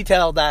about a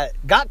detail that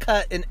got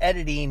cut in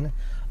editing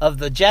of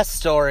the Jess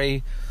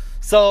story.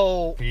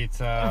 So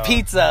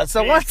pizza.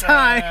 So one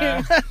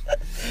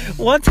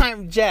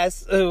time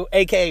Jess, who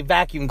aka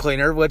vacuum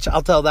cleaner, which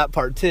I'll tell that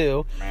part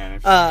too. Man,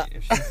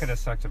 if she could have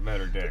sucked a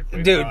better dick,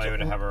 we probably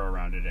would have her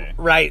around today.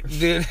 Right,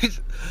 dude.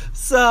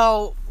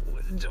 So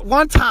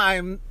one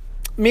time,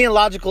 me and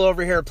Logical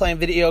over here playing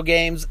video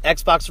games,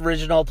 Xbox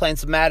Original, playing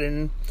some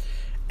Madden,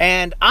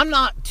 and I'm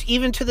not,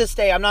 even to this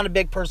day, I'm not a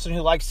big person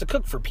who likes to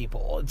cook for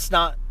people. It's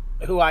not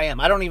who I am.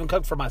 I don't even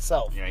cook for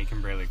myself. Yeah, you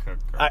can barely cook.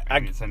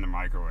 It's in the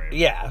microwave.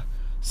 Yeah.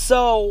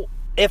 So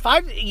if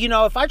I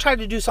try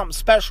to do something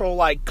special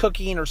like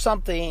cooking or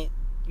something,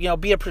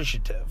 be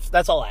appreciative.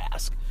 That's all I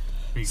ask.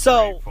 Be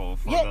grateful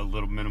for the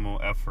little minimal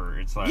effort.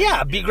 It's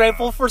like be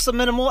grateful for some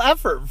minimal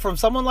effort from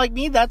someone like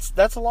me.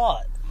 That's a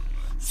lot.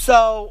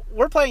 So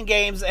we're playing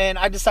games, and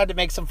I decided to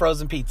make some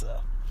frozen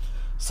pizza.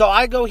 So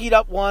I go heat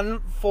up one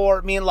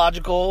for me and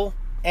Logical,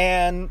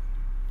 and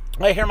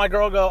I hear my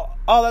girl go,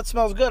 "Oh, that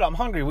smells good. I'm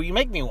hungry. Will you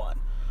make me one?"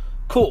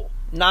 Cool.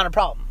 Not a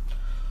problem.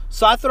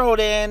 So I throw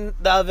it in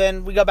the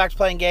oven. We go back to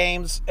playing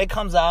games. It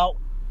comes out.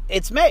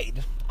 It's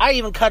made. I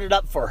even cut it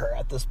up for her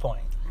at this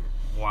point.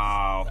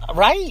 Wow.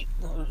 Right?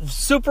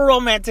 Super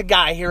romantic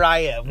guy. Here I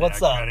am.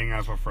 What's up? Cutting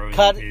up a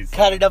frozen pizza.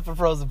 Cutting up a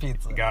frozen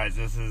pizza. Guys,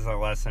 this is a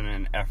lesson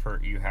in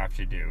effort you have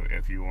to do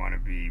if you want to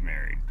be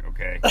married,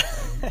 okay?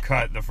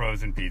 Cut the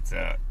frozen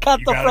pizza. Cut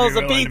the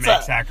frozen pizza. To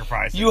make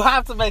sacrifices. You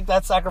have to make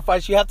that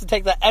sacrifice. You have to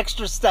take that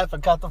extra step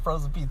and cut the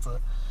frozen pizza.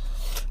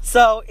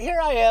 So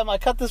here I am. I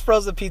cut this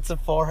frozen pizza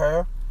for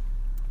her.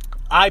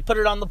 I put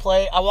it on the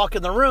plate. I walk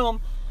in the room,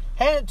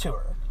 hand it to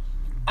her.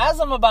 As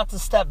I'm about to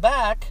step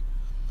back,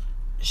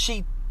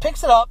 she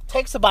picks it up,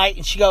 takes a bite,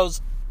 and she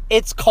goes,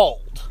 "It's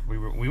cold."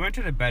 We went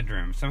to the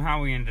bedroom.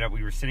 Somehow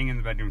we were sitting in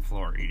the bedroom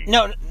floor eating.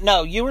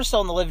 No, you were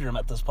still in the living room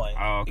at this point.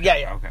 Oh,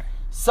 okay. Yeah. Okay.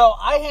 So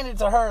I hand it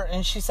to her,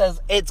 and she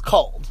says, "It's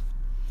cold."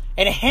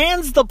 and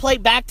hands the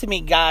plate back to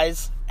me,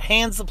 guys.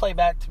 Hands the plate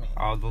back to me.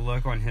 Oh, the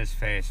look on his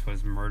face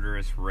was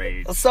murderous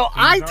rage. So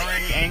He's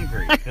already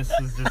angry. This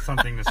is just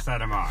something to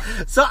set him off.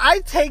 So I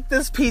take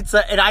this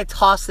pizza and I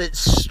toss it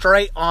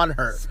straight on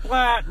her.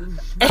 Splat.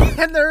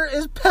 And there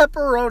is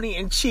pepperoni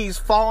and cheese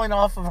falling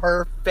off of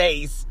her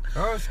face.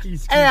 Oh, ski.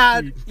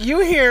 And you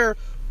hear,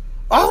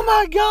 "Oh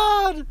my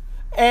God!"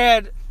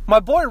 And my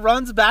boy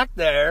runs back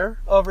there,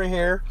 over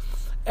here,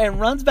 and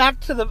runs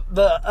back to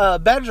the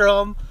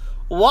bedroom,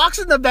 walks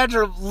in the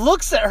bedroom,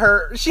 looks at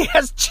her. She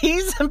has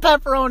cheese and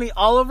pepperoni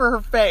all over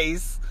her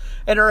face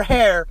and her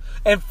hair,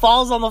 and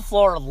falls on the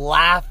floor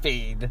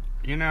laughing.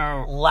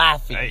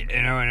 Laughing.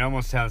 It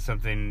almost sounds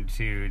something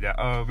to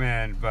the, oh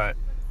man, but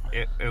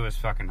it was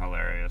fucking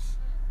hilarious.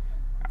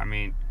 I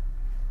mean,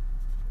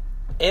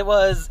 it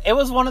was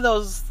one of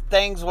those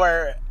things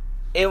where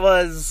it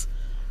was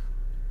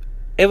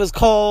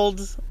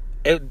cold.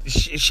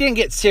 She didn't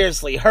get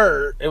seriously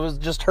hurt. It was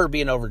just her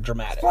being over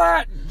dramatic.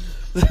 What?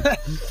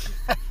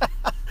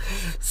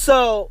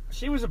 So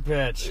she was a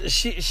bitch.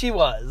 She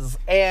was,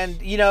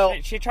 and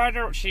she tried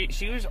to.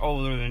 She was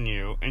older than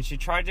you, and she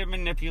tried to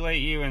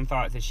manipulate you, and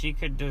thought that she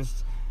could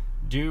just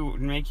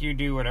make you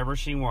do whatever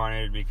she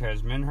wanted,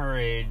 because men her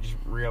age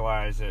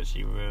realized that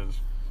she was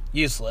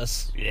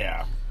useless.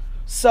 Yeah.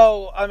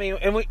 So I mean,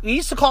 and we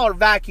used to call her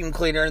vacuum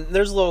cleaner, and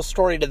there's a little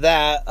story to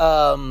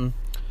that.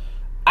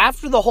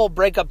 After the whole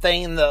breakup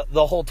thing and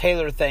the whole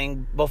Taylor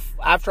thing,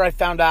 after I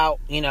found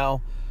out,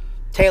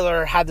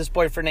 Taylor had this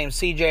boyfriend named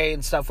CJ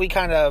and stuff, we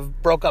kind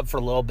of broke up for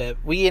a little bit.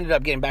 We ended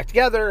up getting back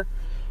together,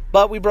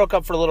 but we broke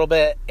up for a little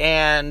bit,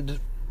 and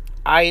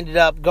I ended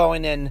up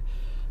going and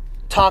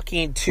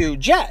talking to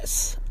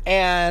Jess.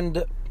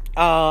 And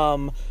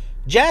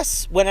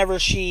Jess, whenever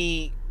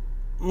she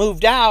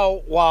moved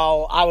out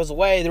while I was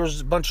away, there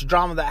was a bunch of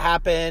drama that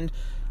happened.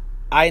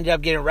 I ended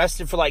up getting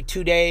arrested for like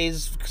 2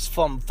 days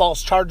from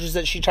false charges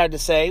that she tried to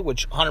say,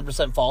 which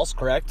 100% false,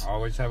 correct?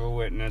 Always have a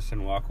witness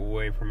and walk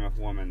away from a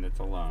woman that's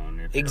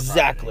alone.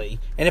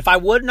 Exactly. And if I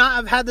would not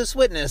have had this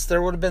witness,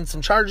 there would have been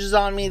some charges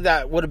on me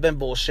that would have been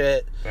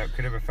bullshit. That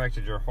could have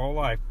affected your whole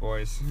life,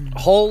 boys.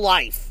 Whole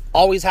life.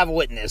 Always have a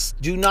witness.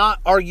 Do not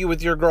argue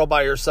with your girl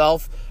by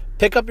yourself.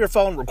 Pick up your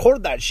phone,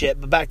 record that shit.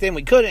 But back then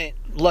we couldn't.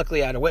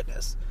 Luckily I had a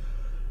witness.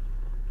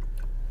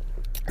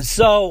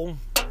 So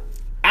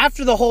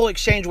after the whole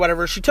exchange,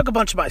 whatever, she took a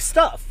bunch of my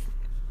stuff.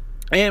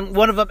 And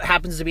one of them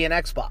happens to be an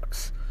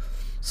Xbox.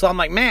 So I'm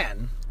like,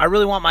 man, I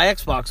really want my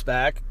Xbox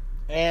back.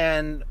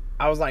 And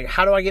I was like,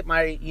 how do I get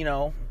my,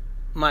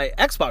 my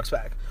Xbox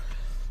back?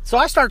 So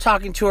I start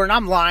talking to her, and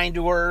I'm lying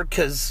to her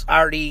because I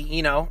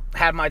already,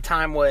 had my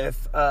time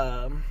with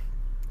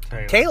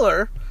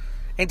Taylor.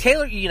 And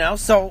Taylor,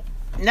 so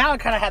now I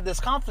kind of had this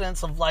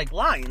confidence of, like,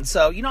 lying.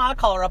 So, I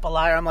call her up a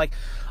liar. I'm like,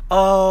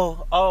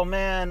 oh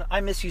man,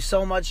 I miss you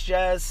so much,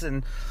 Jess,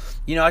 and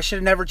I should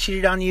have never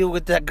cheated on you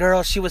with that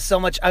girl. She was so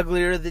much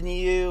uglier than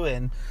you,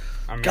 and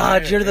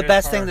God, you're the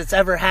best thing that's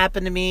ever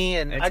happened to me.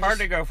 And it's hard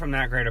to go from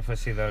that great a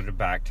pussy though to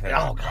back to.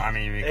 Oh, God. I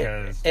mean,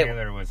 because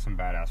Taylor was some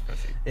badass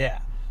pussy. Yeah.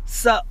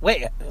 So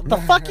wait, what the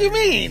fuck you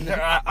mean?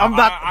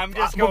 I'm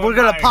just. We're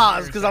gonna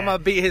pause because I'm gonna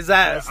beat his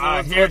ass.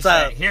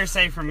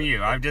 Hearsay from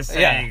you. I'm just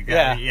saying.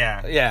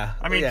 Yeah.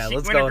 I mean,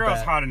 when a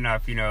girl's hot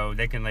enough,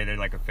 they can lay there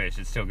like a fish.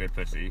 It's still good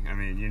pussy. I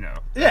mean,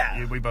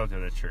 Yeah. We both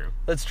know that's true.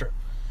 That's true.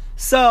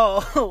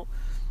 So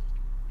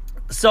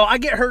I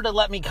get her to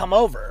let me come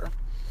over.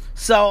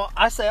 So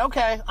I say,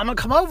 okay, I'm gonna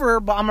come over,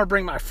 but I'm gonna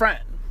bring my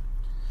friend.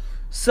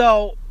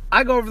 So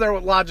I go over there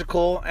with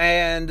Logical,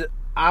 and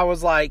I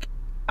was like.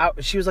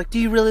 She was like, do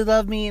you really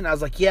love me? And I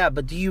was like, yeah,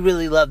 but do you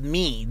really love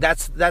me?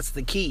 That's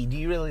the key. Do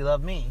you really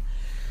love me?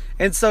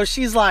 And so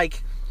she's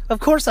like, of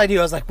course I do.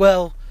 I was like,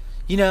 well,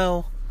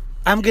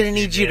 I'm going to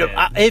need you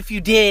to, if you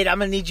did, I'm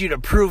going to need you to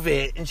prove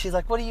it. And she's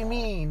like, what do you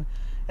mean?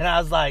 And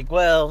I was like,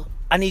 well,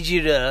 I need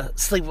you to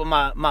sleep with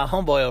my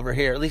homeboy over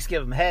here, at least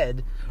give him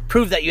head,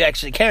 prove that you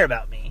actually care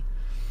about me.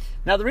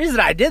 Now, the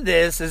reason I did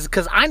this is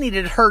because I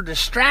needed her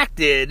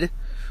distracted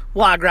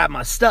while I grabbed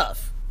my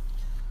stuff.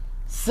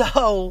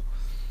 So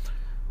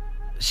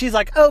she's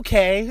like,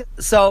 okay.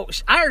 So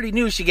I already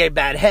knew she gave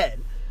bad head.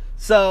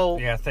 So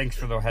yeah, thanks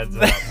for the heads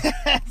up.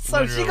 So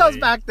literally. She goes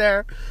back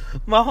there.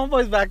 My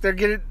homeboy's back there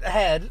getting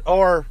head,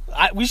 or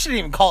we shouldn't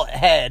even call it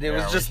head. It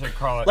was just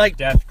call it like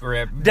death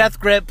grip. Death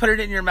grip. Put it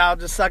in your mouth,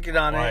 just suck it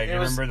on it. You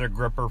remember the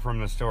gripper from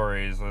the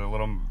stories, a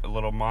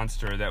little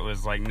monster that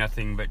was like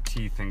nothing but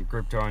teeth and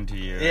gripped onto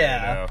you.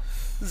 Yeah.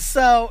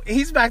 So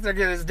he's back there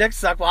getting his dick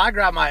sucked while I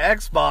grab my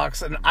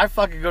Xbox and I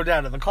fucking go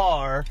down to the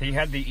car. He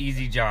had the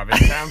easy job.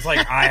 It sounds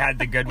like I had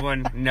the good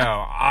one.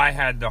 No, I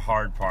had the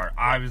hard part.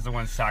 I was the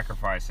one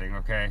sacrificing,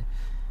 okay?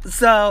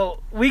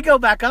 So we go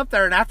back up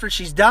there, and after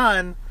she's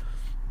done,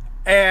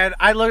 and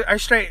I kind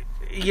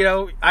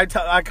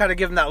of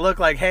give him that look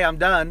like, hey, I'm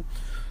done.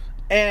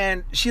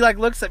 And she like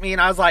looks at me,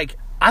 and I was like,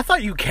 I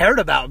thought you cared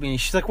about me.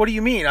 She's like, what do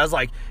you mean? I was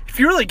like, if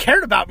you really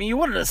cared about me, you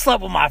wouldn't have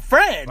slept with my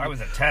friend. That was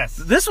a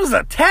test. This was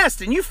a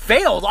test, and you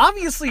failed.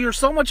 Obviously, you're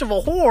so much of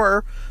a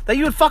whore that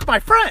you would fuck my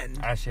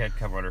friend. She had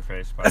cum on her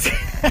face, by the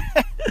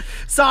way.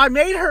 So I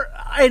made her,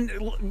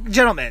 and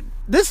gentlemen,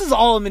 this is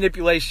all a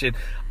manipulation.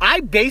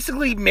 I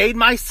basically made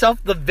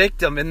myself the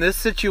victim in this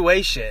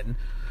situation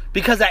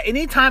because at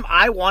any time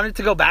I wanted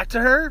to go back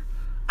to her,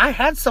 I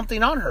had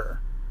something on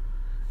her.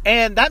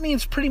 And that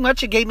means pretty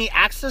much it gave me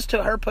access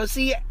to her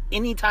pussy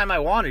anytime I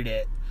wanted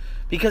it.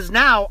 Because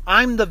now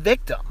I'm the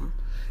victim.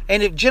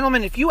 And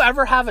if you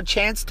ever have a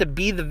chance to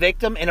be the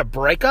victim in a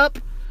breakup,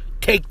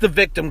 take the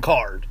victim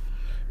card.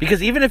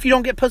 Because even if you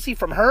don't get pussy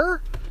from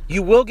her,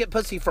 you will get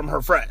pussy from her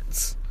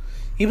friends.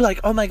 You'd be like,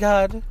 oh my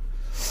God,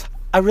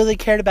 I really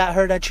cared about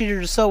her and I treated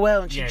her so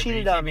well and she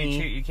cheated on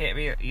me. You can't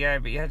be,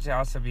 but you have to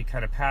also be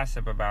kind of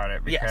passive about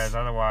it because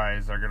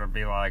otherwise they're going to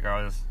be like,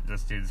 oh,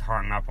 this dude's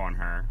hung up on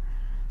her.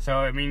 So,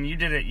 I mean, you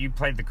did it. You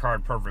played the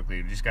card perfectly.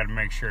 You just got to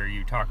make sure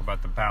you talk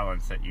about the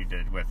balance that you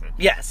did with it.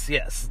 Yes.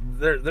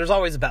 There's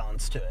always a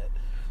balance to it.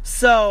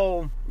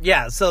 So,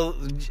 yeah. So,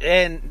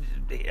 and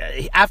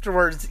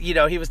afterwards, he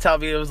was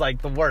telling me it was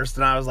like the worst.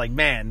 And I was like,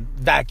 man,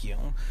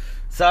 vacuum.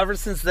 So, ever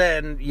since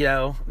then,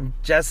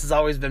 Jess has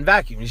always been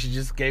vacuum. She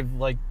just gave,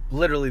 like,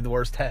 literally the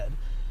worst head.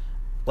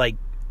 Like,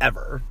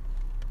 ever.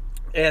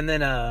 And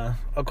then,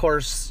 of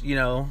course,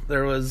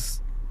 there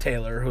was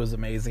Taylor, who was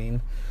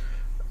amazing.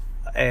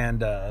 And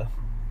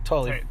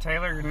totally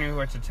Taylor knew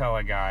what to tell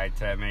a guy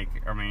to make.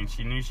 I mean,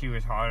 she knew she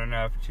was hot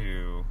enough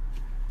to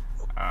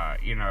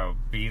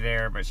be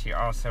there, but she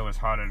also was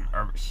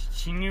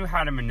she knew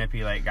how to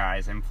manipulate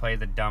guys and play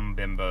the dumb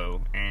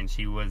bimbo, and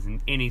she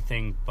wasn't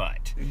anything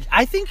but.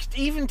 I think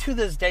even to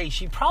this day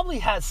she probably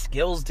has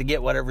skills to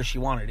get whatever she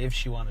wanted if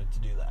she wanted to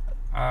do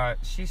that.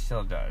 She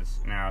still does.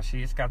 Now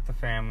she's got the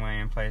family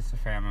and plays the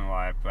family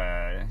life,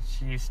 but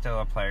she's still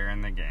a player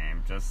in the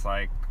game, just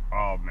like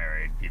all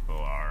married people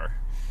are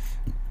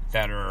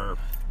that are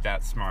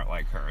that smart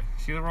like her.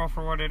 See the role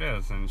for what it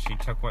is, and she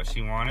took what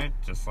she wanted,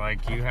 just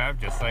like you have,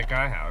 just like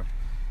I have.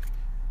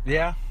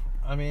 Yeah,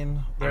 I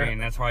mean,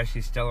 that's why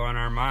she's still on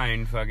our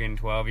mind fucking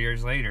 12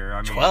 years later.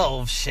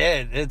 12?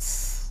 Shit.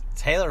 It's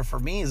Taylor for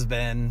me has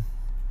been,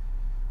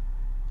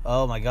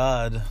 oh my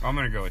God. I'm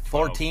going to go with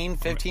 12. 14,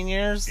 15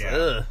 years? Yeah,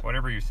 ugh.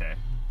 Whatever you say.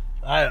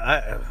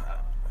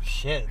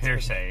 Shit.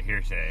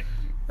 Hearsay.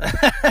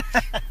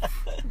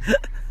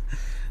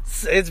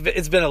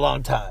 It's been a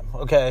long time,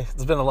 okay?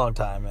 It's been a long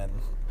time, and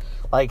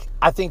like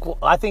I think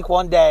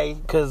one day,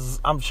 because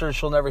I'm sure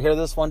she'll never hear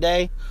this. One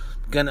day,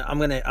 I'm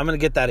gonna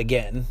get that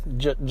again,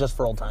 just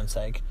for old time's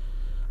sake.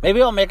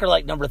 Maybe I'll make her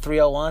like number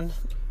 301.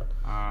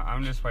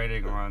 I'm just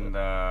waiting on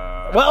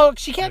the. Well,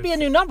 she can't be a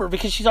new number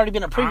because she's already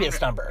been a previous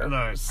number.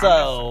 Look,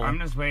 so I'm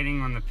just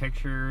waiting on the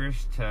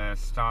pictures to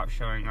stop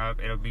showing up.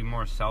 It'll be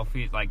more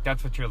selfies. Like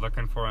that's what you're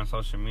looking for on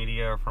social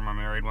media from a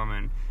married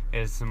woman.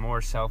 Is some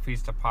more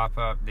selfies to pop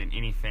up than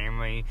any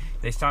family.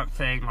 They stop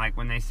saying, like,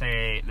 when they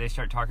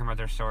start talking about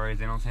their stories,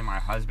 they don't say my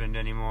husband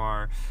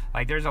anymore.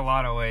 Like, there's a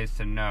lot of ways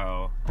to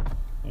know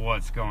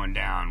what's going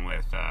down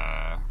with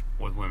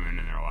women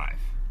in their life.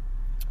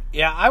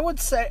 Yeah, I would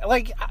say,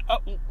 like,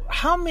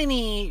 how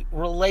many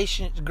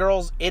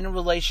girls in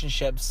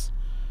relationships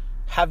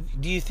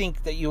do you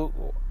think that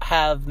you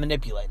have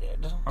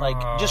manipulated? Like,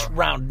 just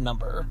round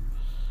number.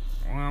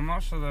 Well,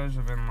 most of those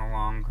have been the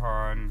long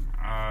con.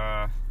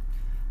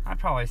 I'd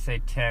probably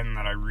say 10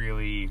 that I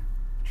really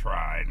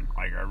tried.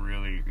 Like,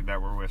 that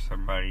were with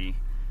somebody.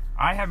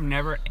 I have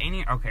never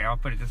I'll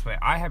put it this way.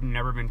 I have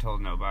never been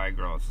told no by a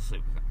girl to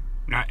sleep with them.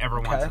 Not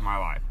ever once in my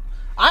life.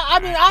 I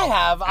mean, I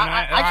have.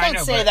 I can't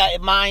say that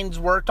mine's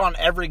worked on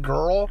every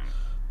girl,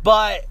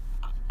 but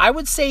I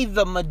would say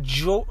the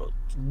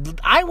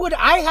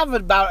I have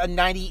about a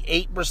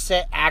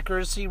 98%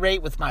 accuracy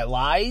rate with my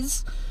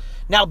lies.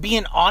 Now,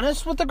 being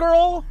honest with a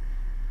girl...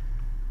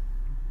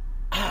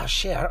 Oh,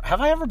 shit. Have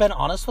I ever been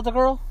honest with a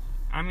girl?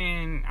 I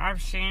mean, I've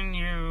seen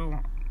you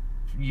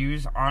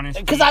use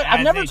honesty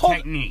I've never told,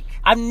 technique.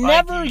 I've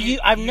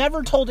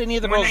never told any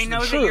of the girls the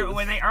truth.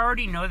 When they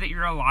already know that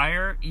you're a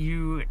liar,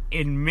 you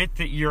admit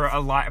that you're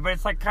a liar. But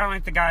it's like kind of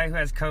like the guy who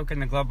has coke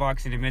in the glove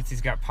box and admits he's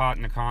got pot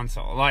in the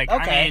console. Like,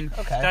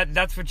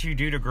 that's what you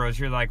do to girls.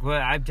 You're like,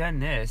 well, I've done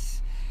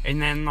this.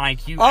 And then,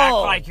 like, you act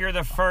like you're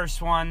the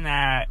first one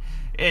that...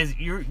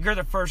 you're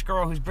the first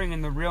girl who's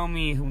bringing the real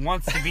me, who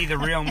wants to be the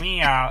real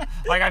me out.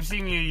 Like, I've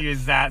seen you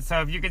use that.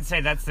 So if you could say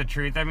that's the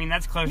truth, I mean,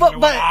 that's closer to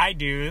what I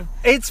do.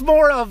 It's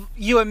more of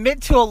you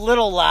admit to a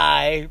little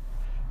lie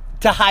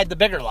to hide the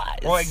bigger lies.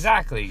 Well,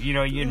 exactly.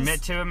 You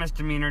admit to a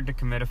misdemeanor to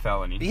commit a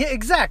felony. Yeah,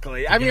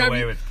 exactly. I've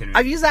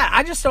used that.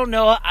 I just don't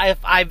know if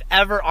I've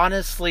ever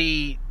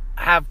honestly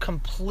have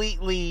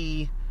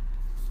completely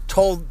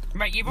told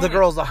the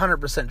girls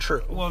 100%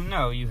 true. Well,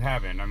 no, you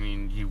haven't. I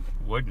mean, you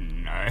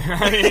wouldn't.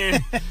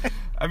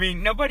 I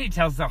mean, nobody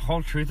tells the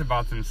whole truth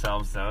about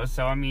themselves, though.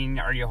 So, I mean,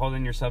 are you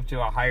holding yourself to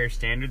a higher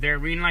standard there? I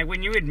mean, like,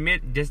 when you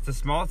admit just the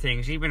small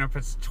things, even if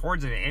it's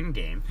towards an end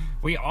game,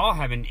 we all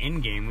have an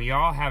end game. We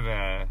all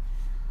have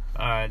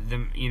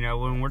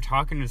When we're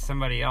talking to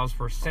somebody else,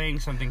 we're saying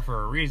something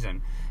for a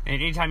reason. And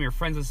anytime you're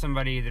friends with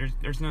somebody,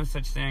 there's no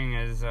such thing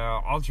as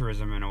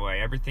altruism in a way.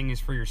 Everything is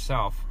for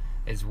yourself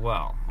as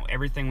well.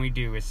 Everything we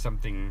do is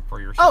something for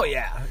yourself. Oh,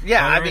 yeah.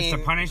 Yeah, Whether it's to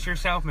punish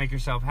yourself, make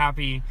yourself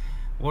happy,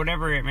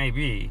 whatever it may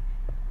be,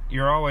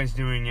 you're always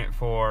doing it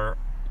for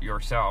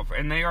yourself.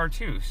 And they are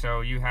too.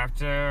 So you have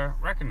to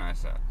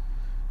recognize that.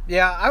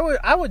 Yeah,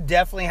 I would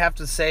definitely have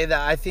to say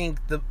that I think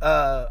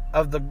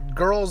of the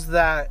girls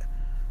that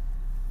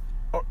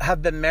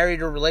have been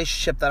married or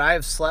relationship that I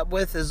have slept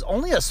with is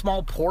only a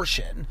small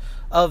portion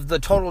of the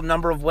total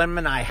number of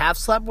women I have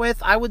slept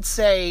with. I would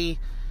say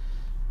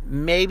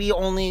maybe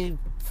only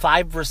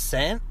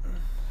 5%,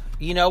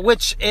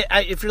 which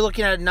if you're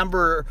looking at a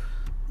number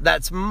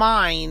that's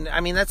mine,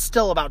 I mean, that's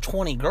still about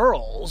 20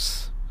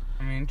 girls.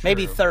 I mean, true.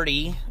 Maybe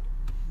 30.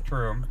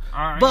 True.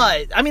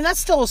 But, I mean, that's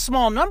still a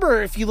small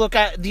number if you look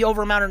at the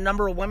over amount of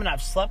number of women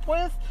I've slept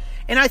with.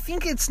 And I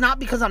think it's not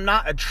because I'm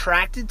not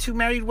attracted to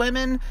married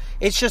women.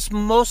 It's just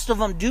most of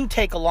them do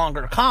take a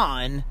longer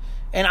con.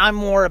 And I'm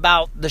more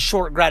about the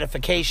short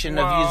gratification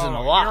of using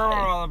a lie. You're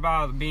all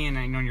about being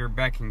on your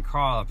beck and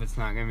call if it's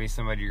not going to be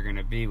somebody you're going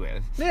to be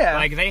with. Yeah.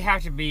 Like, they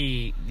have to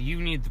be... You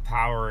need the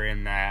power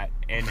in that.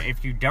 And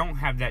if you don't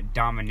have that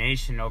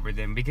domination over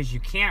them, because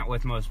you can't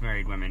with most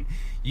married women,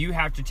 you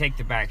have to take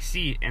the back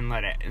seat and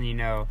let it...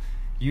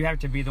 You have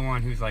to be the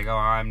one who's like, oh,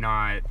 I'm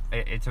not...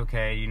 It's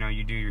okay,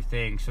 you do your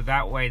thing. So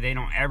that way, they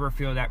don't ever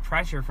feel that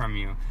pressure from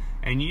you.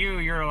 And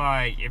you're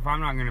like, if I'm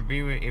not going to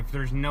be with... If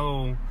there's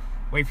no...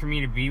 way for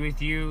me to be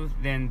with you,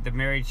 then the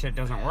married shit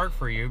doesn't work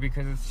for you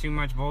because it's too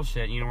much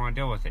bullshit and you don't want to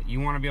deal with it. You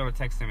want to be able to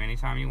text them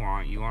anytime you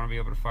want. You want to be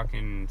able to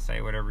fucking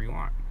say whatever you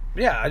want.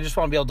 Yeah, I just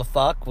want to be able to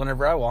fuck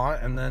whenever I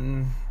want, and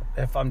then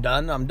if I'm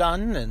done, I'm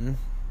done. And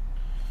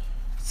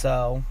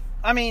so,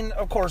 I mean,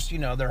 of course,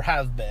 there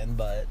have been,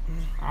 but...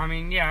 I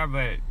mean, yeah,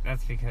 but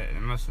that's because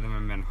most of them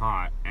have been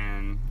hot,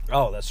 and...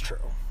 Oh, that's true.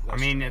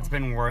 It's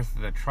been worth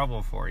the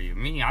trouble for you.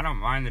 Me, I don't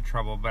mind the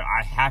trouble, but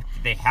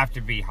they have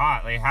to be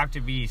hot. They have to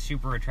be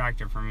super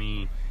attractive for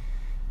me.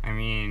 I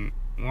mean,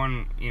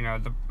 I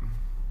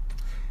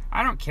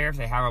don't care if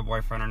they have a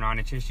boyfriend or not.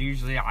 It's just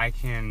usually I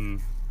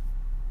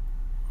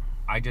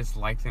just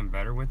like them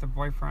better with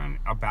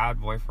a bad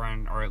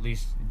boyfriend, or at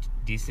least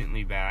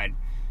decently bad.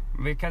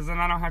 Because then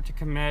I don't have to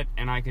commit,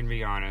 and I can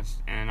be honest.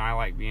 And I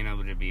like being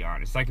able to be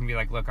honest. I can be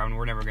like, look,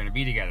 we're never going to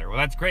be together. Well,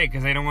 that's great,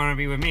 because they don't want to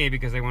be with me,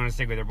 because they want to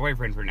stick with their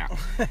boyfriend for now.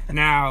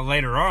 Now,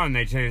 later on,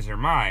 they change their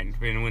mind.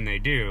 And when they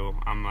do,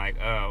 I'm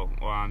like, oh,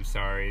 well, I'm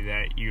sorry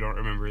that you don't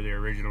remember the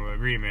original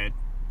agreement.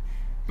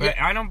 But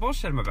yeah. I don't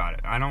bullshit them about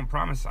it. I don't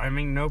promise. I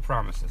mean, no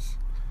promises.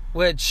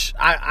 Which,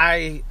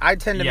 I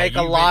tend to make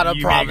a lot of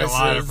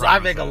promises. I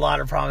make a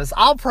lot of promises.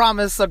 I'll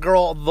promise a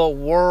girl the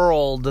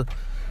world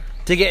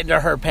to get into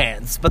her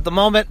pants, but the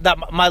moment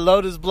that my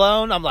load is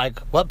blown, I'm like,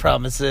 what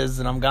promises?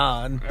 And I'm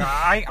gone.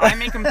 I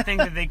make them think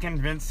that they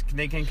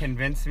can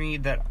convince me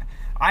that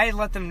I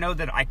let them know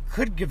that I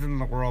could give them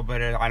the world,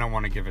 but I don't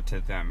want to give it to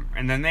them,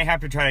 and then they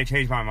have to try to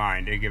change my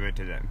mind and give it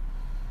to them.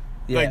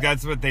 Yeah. Like,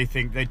 that's what they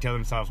think. They tell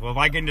themselves, well, if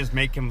I can just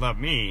make him love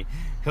me,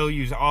 he'll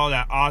use all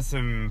that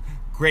awesome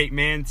great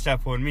man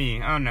stuff on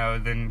me. Oh no,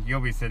 then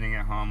you'll be sitting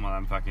at home while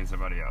I'm fucking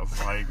somebody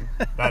else. Like,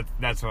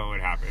 that's what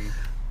would happen.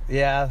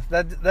 Yeah,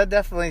 that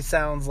definitely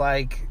sounds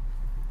like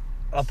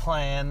a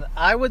plan.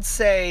 I would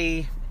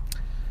say,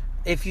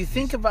 if you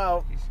think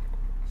about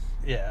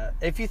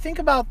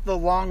the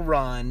long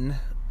run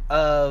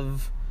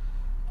of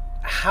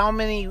how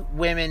many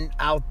women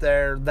out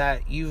there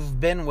that you've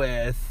been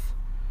with,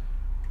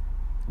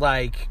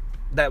 like,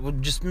 that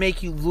would just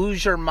make you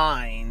lose your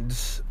mind,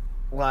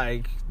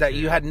 like, that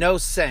you had no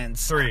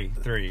sense. Three.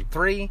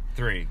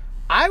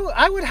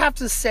 I would have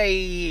to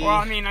say... Well,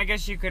 I mean, I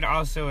guess you could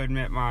also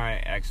admit my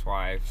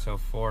ex-wife, so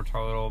 4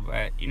 total,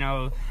 but,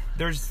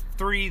 there's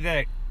 3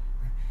 that...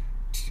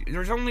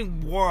 There's only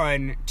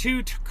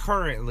 2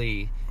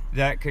 currently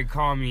that could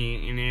call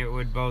me, and it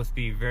would both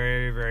be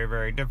very, very,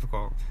 very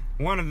difficult.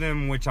 One of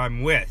them, which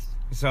I'm with,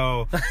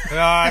 so,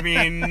 I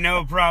mean,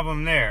 no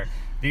problem there.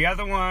 The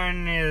other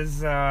one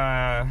is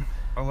a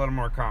little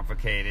more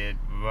complicated,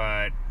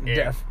 but...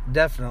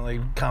 Definitely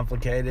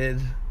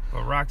complicated.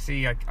 Well,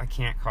 Roxy, I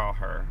can't call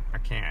her. I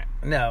can't.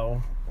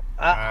 No.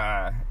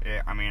 I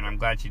mean, I'm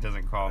glad she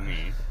doesn't call me.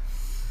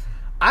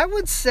 I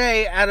would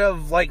say out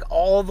of, like,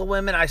 all the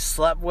women I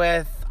slept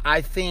with,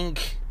 I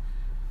think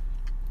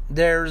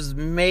there's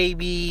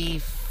maybe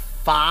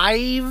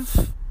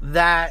 5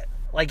 that,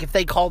 like, if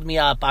they called me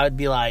up, I would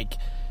be like,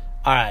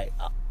 all right,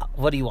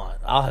 what do you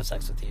want? I'll have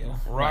sex with you.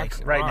 Right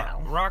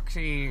now.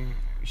 Roxy,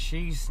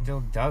 she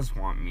still does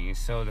want me,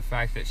 so the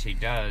fact that she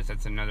does,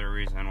 that's another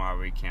reason why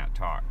we can't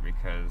talk,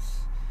 because,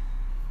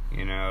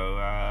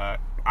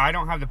 I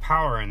don't have the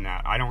power in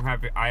that. I don't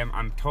have,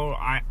 I'm total,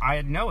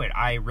 I know it,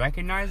 I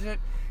recognize it,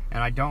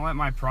 and I don't let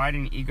my pride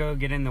and ego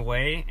get in the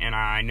way, and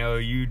I know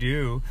you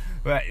do,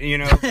 but, you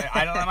know,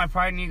 I don't let my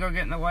pride and ego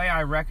get in the way.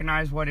 I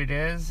recognize what it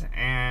is,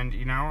 and,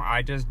 you know,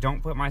 I just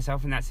don't put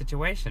myself in that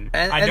situation.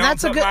 And I don't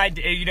that's put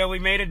you know, we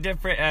made a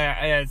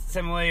different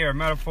simile or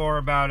metaphor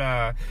about,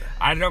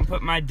 I don't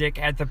put my dick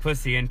at the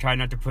pussy and try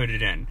not to put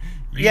it in.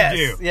 You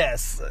do.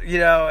 Yes, you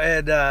know,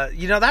 and,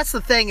 you know, that's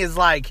the thing is,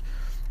 like,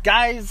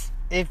 guys,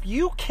 if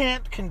you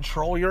can't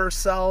control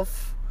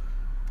yourself,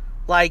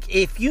 like,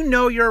 if you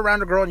know you're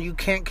around a girl and you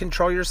can't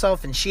control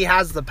yourself and she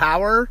has the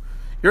power,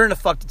 you're in a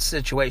fucked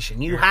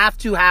situation. You have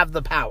to have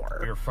the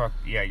power. You're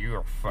fucked. Yeah, you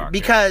are fucked.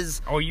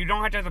 Because... Oh, you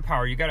don't have to have the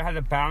power. You got to have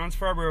the balance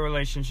for a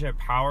relationship,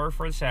 power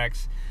for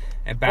sex,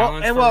 and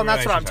balance for a and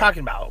that's what I'm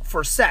talking about.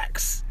 For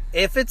sex.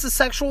 If it's a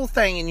sexual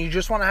thing and you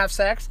just want to have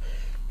sex,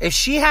 if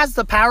she has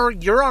the power,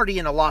 you're already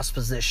in a lost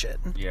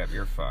position. Yeah,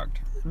 you're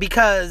fucked.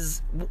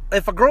 Because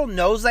if a girl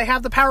knows they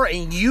have the power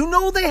and you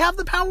know they have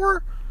the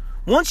power...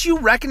 Once you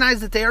recognize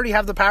that they already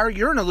have the power,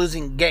 you're in a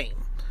losing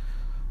game.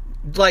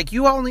 Like,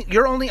 your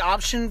only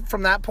option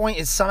from that point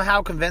is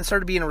somehow convince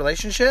her to be in a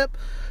relationship.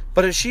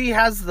 But if she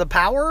has the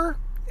power,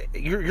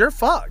 you're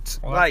fucked.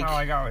 Well, that's how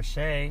I got with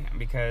Shay,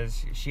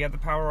 because she had the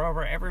power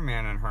over every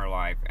man in her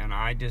life, and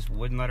I just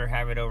wouldn't let her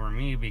have it over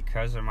me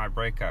because of my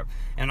breakup.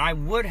 And I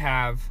would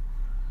have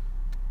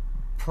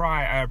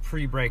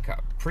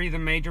pre-breakup. Pre the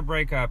major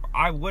breakup,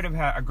 I would have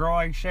had a girl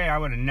like Shay, I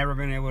would have never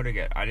been able to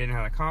get. I didn't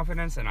have the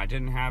confidence, and I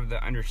didn't have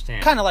the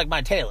understanding. Kind of like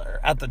my Taylor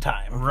at the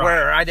time, right.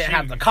 Where I didn't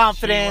have the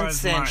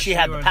confidence, and she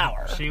had the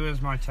power. She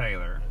was my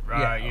Taylor.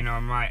 Yeah. You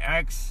know, my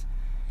ex,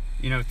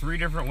 you know, 3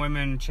 different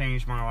women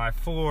changed my life.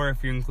 4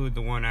 if you include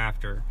the one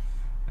after,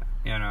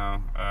 you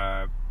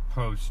know,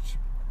 post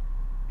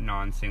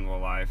non-single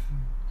life.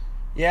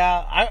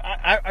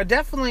 Yeah, I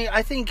definitely,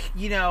 I think,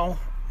 you know,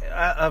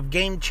 of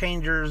game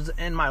changers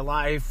in my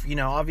life, you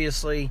know,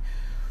 obviously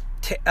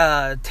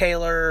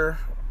Taylor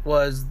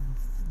was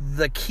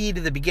the key to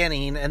the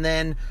beginning, and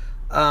then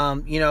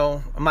you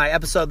know, my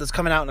episode that's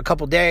coming out in a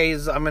couple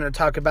days, I'm going to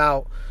talk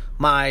about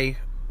my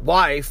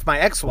wife, my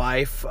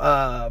ex-wife, who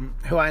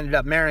I ended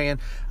up marrying.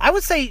 I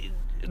would say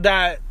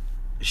that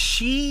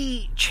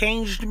she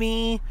changed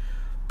me,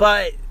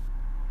 but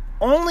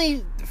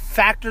only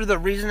the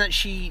reason that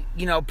she,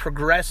 you know,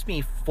 progressed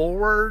me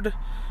forward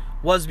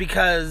was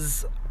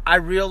because I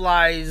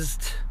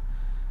realized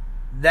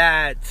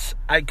that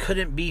I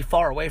couldn't be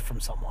far away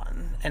from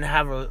someone and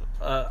have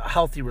a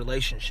healthy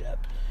relationship,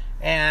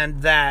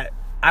 and that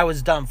I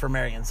was dumb for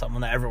marrying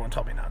someone that everyone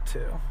told me not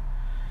to.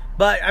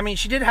 But, I mean,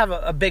 she did have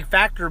a big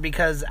factor,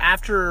 because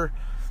after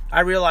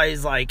I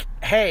realized, like,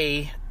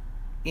 hey,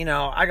 you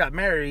know, I got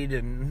married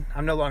and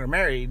I'm no longer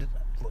married,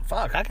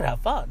 fuck, I could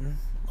have fun.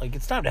 Like,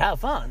 it's time to have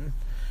fun.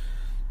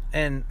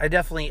 And I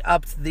definitely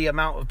upped the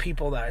amount of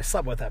people that I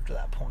slept with after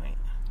that point.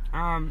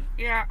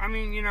 Yeah, I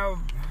mean, you know,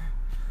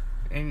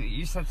 and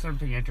you said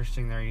something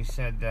interesting there. You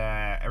said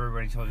that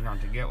everybody told you not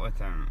to get with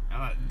them.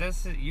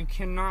 You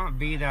cannot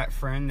be that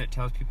friend that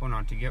tells people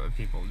not to get with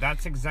people.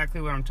 That's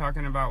exactly what I'm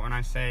talking about when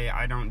I say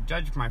I don't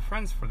judge my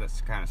friends for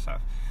this kind of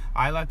stuff.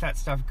 I let that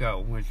stuff go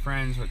with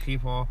friends, with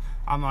people.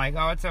 I'm like,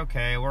 oh, it's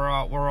okay. We're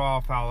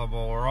all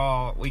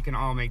fallible. We can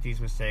all make these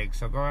mistakes.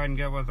 So go ahead and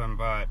get with them.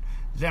 But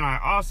then I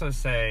also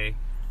say,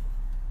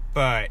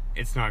 but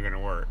it's not going to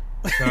work.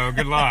 So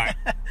good luck.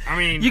 I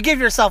mean, you give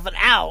yourself an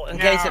out in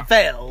case it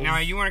fails. Now,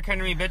 you want to come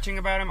to me bitching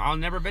about him? I'll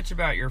never bitch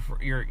about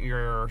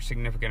your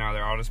significant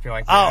other. I'll just be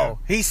like, oh,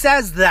 he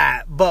says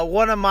that, but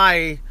one of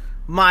my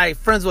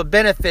friends with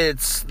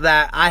benefits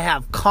that I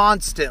have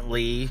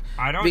constantly.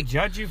 I don't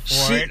judge you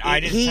for it. I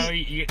didn't tell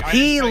you.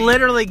 He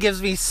literally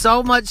gives me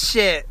so much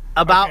shit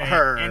about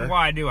her. And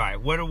why do I?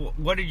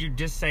 What did you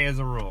just say as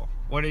a rule?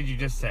 What did you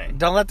just say?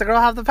 Don't let the girl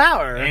have the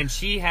power. And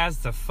she has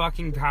the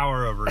fucking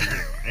power over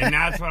you. And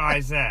that's what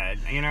I said.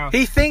 You know,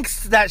 he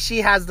thinks that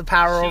she has the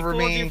power over me.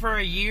 She fooled you for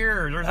a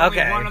year. There's only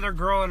one other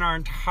girl in our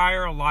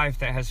entire life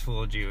that has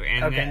fooled you.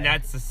 And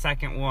that's the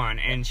second one.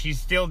 And she's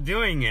still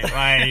doing it.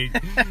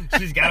 Like,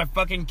 she's got a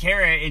fucking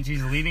carrot and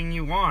she's leading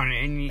you on.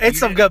 And it's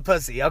some good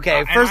pussy.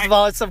 Okay, first of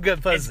all, it's some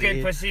good pussy. It's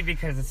good pussy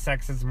because the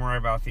sex is more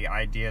about the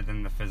idea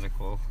than the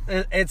physical.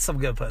 It's some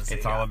good pussy.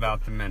 It's all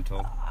about the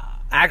mental.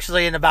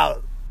 Actually, in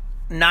about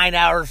 9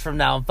 hours from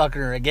now, I'm fucking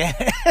her again.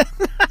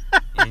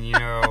 And you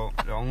know,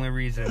 the only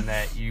reason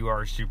that you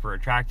are super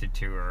attracted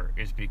to her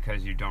is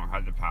because you don't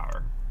have the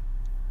power.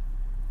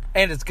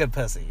 And it's good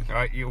pussy.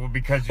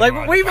 Because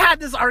we've had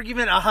this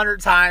argument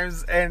 100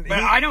 times, but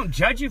I don't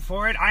judge you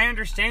for it. I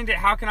understand it.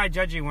 How can I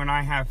judge you when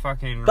I have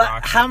fucking?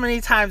 But how many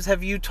times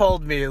have you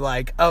told me,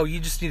 like, oh, you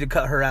just need to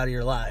cut her out of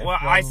your life? Well,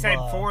 I said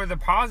for the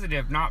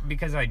positive, not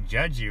because I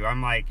judge you.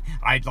 I'm like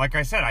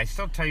I said, I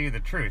still tell you the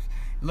truth.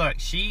 Look,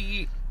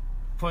 she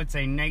puts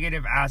a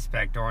negative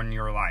aspect on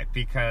your life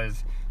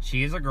because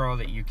she is a girl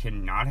that you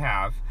cannot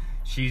have.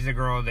 She's a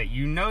girl that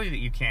you know that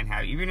you can't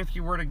have. Even if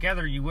you were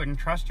together, you wouldn't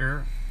trust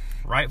her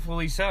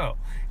rightfully so.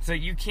 So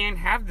you can't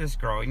have this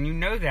girl, and you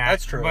know that.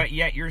 That's true. But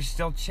yet you're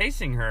still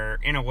chasing her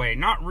in a way.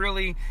 Not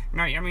really.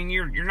 No, I mean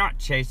you're not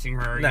chasing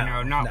her.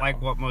 No, not no.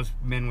 like what most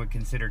men would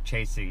consider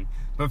chasing.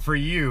 But for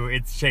you,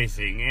 it's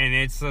chasing, and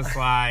it's just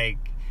like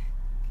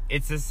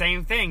it's the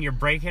same thing. You're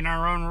breaking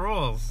our own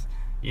rules.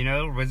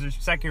 Wizard's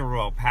second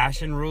rule: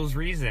 passion rules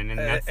reason, and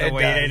that's the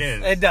way it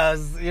is. It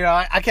does.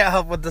 I can't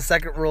help with the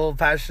second rule.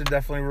 Passion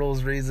definitely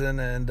rules reason,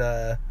 and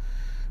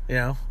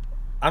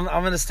I'm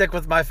going to stick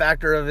with my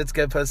factor of it's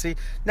good pussy.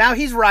 Now,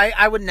 he's right.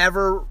 I would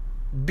never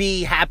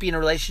be happy in a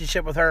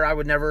relationship with her. I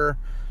would never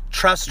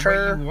trust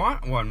her. But you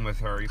want one with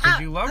her because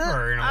you love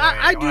her in a way.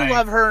 I do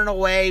love her in a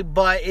way,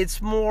 but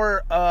it's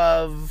more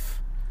of...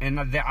 And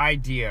the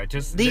idea.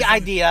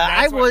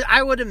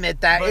 I would admit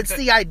that. It's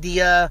the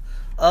idea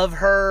of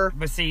her.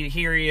 But see,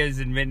 here he is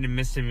admitting a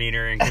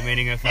misdemeanor and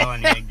committing a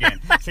felony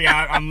again. See,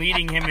 I'm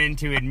leading him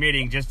into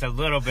admitting just a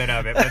little bit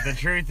of it. But the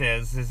truth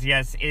is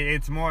yes,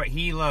 it's more,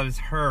 he loves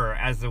her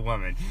as a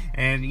woman.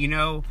 And,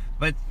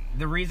 but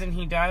the reason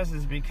he does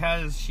is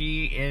because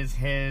she is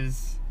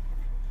his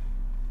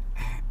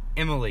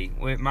Emily.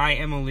 My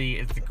Emily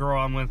is the girl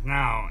I'm with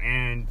now.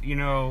 And,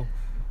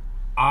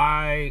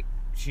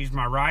 she's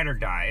my ride or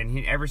die.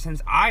 And ever since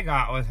I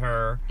got with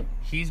her,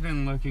 he's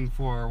been looking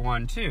for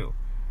one too.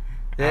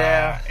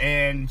 Yeah.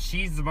 And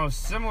she's the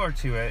most similar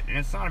to it. And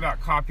it's not about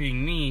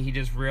copying me. We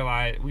just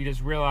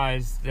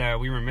realized that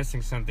we were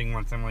missing something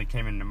once Emily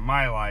came into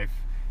my life.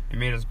 It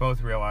made us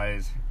both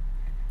realize,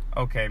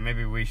 okay,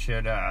 maybe we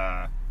should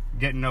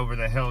getting over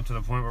the hill to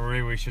the point where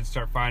maybe we should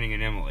start finding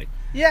an Emily.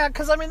 Yeah,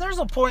 because, there's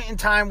a point in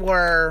time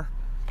where,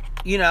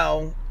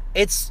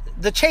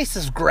 the chase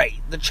is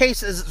great. The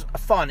chase is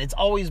fun. It's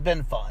always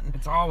been fun.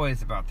 It's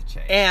always about the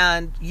chase.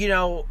 And,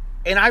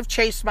 and I've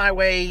chased my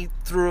way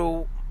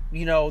through,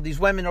 these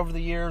women over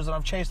the years, and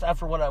I've chased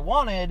after what I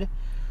wanted,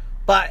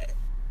 but,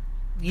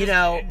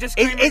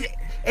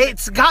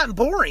 it's gotten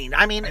boring.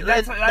 I mean,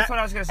 that's what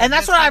I was going to say. And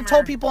that's what I've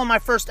told people in my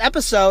first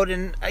episode,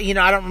 and, I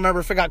don't remember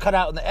if it got cut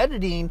out in the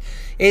editing,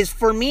 is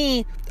for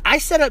me, I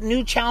set up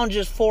new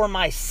challenges for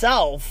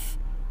myself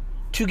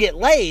to get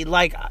laid.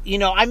 Like,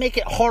 I make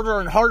it harder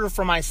and harder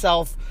for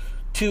myself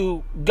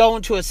to go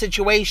into a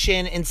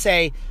situation and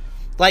say,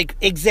 like,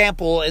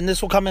 example, and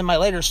this will come in my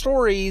later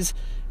stories,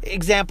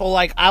 example,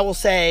 like, I will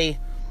say,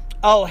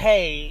 oh,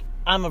 hey,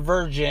 I'm a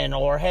virgin,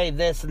 or hey,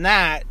 this and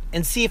that,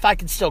 and see if I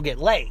can still get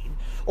laid.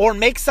 Or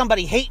make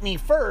somebody hate me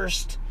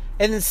first,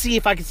 and then see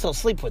if I can still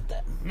sleep with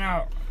them.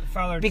 Now,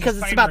 Father, because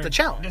it's about the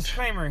challenge.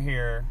 Disclaimer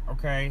here,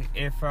 okay?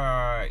 If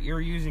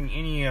you're using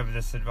any of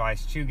this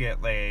advice to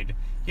get laid,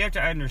 you have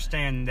to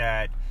understand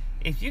that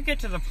if you get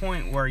to the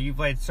point where you've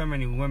laid so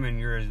many women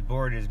you're as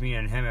bored as me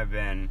and him have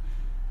been,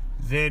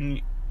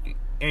 then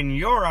in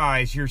your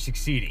eyes you're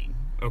succeeding,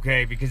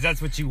 okay? Because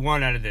that's what you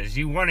want out of this.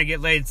 You want to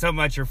get laid so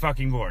much you're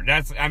fucking bored.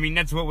 That's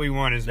what we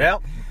want as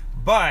well.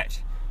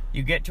 But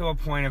you get to a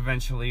point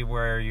eventually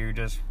where you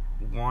just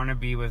want to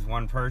be with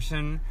one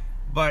person,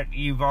 but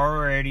you've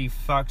already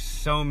fucked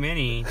so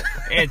many,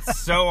 it's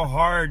so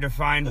hard to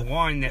find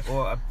one that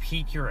will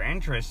pique your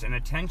interest and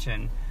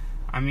attention.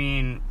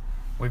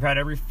 We've had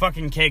every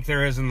fucking cake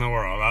there is in the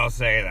world, I'll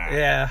say that.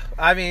 Yeah,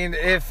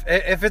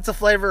 if it's a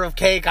flavor of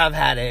cake, I've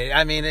had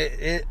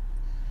it.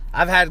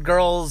 I've had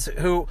girls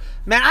who,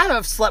 I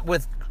have slept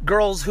with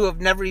girls who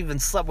have never even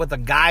slept with a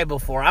guy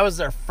before. I was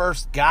their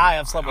first guy.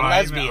 I've slept with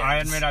lesbians. I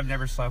admit I have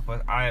never slept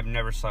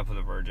with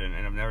a virgin,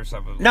 and I've never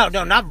slept with No,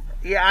 not...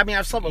 Yeah,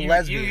 I've slept with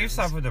lesbians. You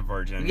slept with a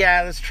virgin.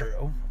 Yeah, that's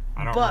true.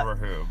 I don't remember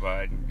who,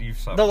 but you've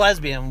slept the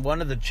lesbian, one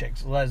of the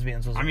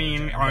lesbians was a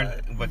virgin.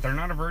 But they're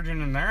not a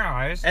virgin in their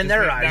eyes. In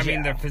their eyes,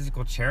 their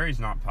physical cherry's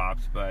not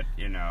popped, but,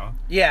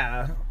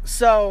 Yeah,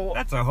 so...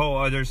 That's a whole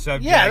other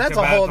subject. Yeah, that's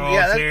a whole...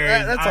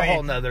 Yeah, that's a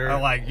whole nother...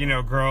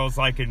 girls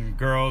liking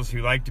girls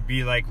who like to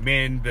be like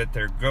men, but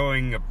they're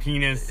going a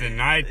penis, and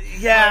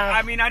Yeah.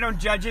 I don't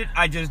judge it,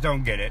 I just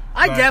don't get it.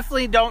 I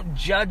definitely don't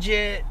judge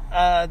it.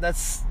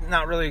 That's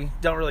not really...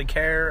 Don't really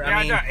care.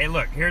 Hey,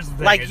 look, here's the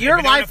thing. Like,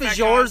 your life is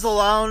yours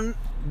alone.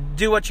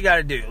 Do what you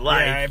gotta do.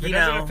 If it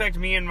doesn't affect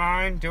me and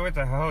mine, do what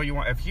the hell you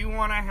want. If you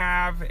want to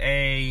have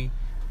a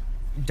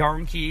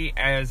donkey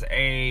as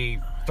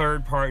a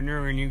third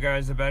partner in you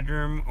guys'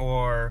 bedroom,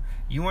 or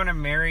you want to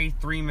marry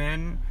 3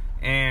 men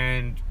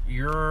and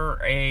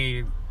you're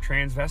a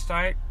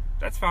transvestite,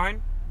 that's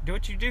fine. Do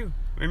what you do.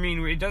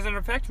 It doesn't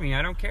affect me.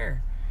 I don't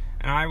care,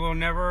 and I will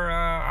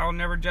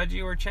never judge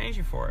you or change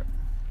you for it.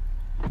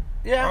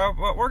 Yeah.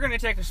 Well, we're going to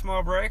take a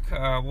small break.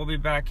 We'll be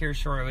back here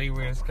shortly.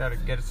 We just got to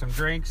get some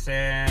drinks,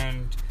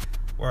 and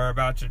we're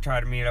about to try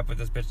to meet up with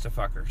this bitch to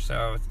fuck her.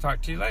 So,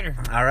 talk to you later.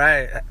 All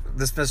right.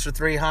 This is Mr.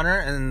 3 Hunter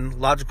and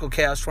Logical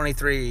Chaos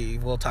 23.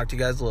 We'll talk to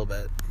you guys a little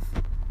bit.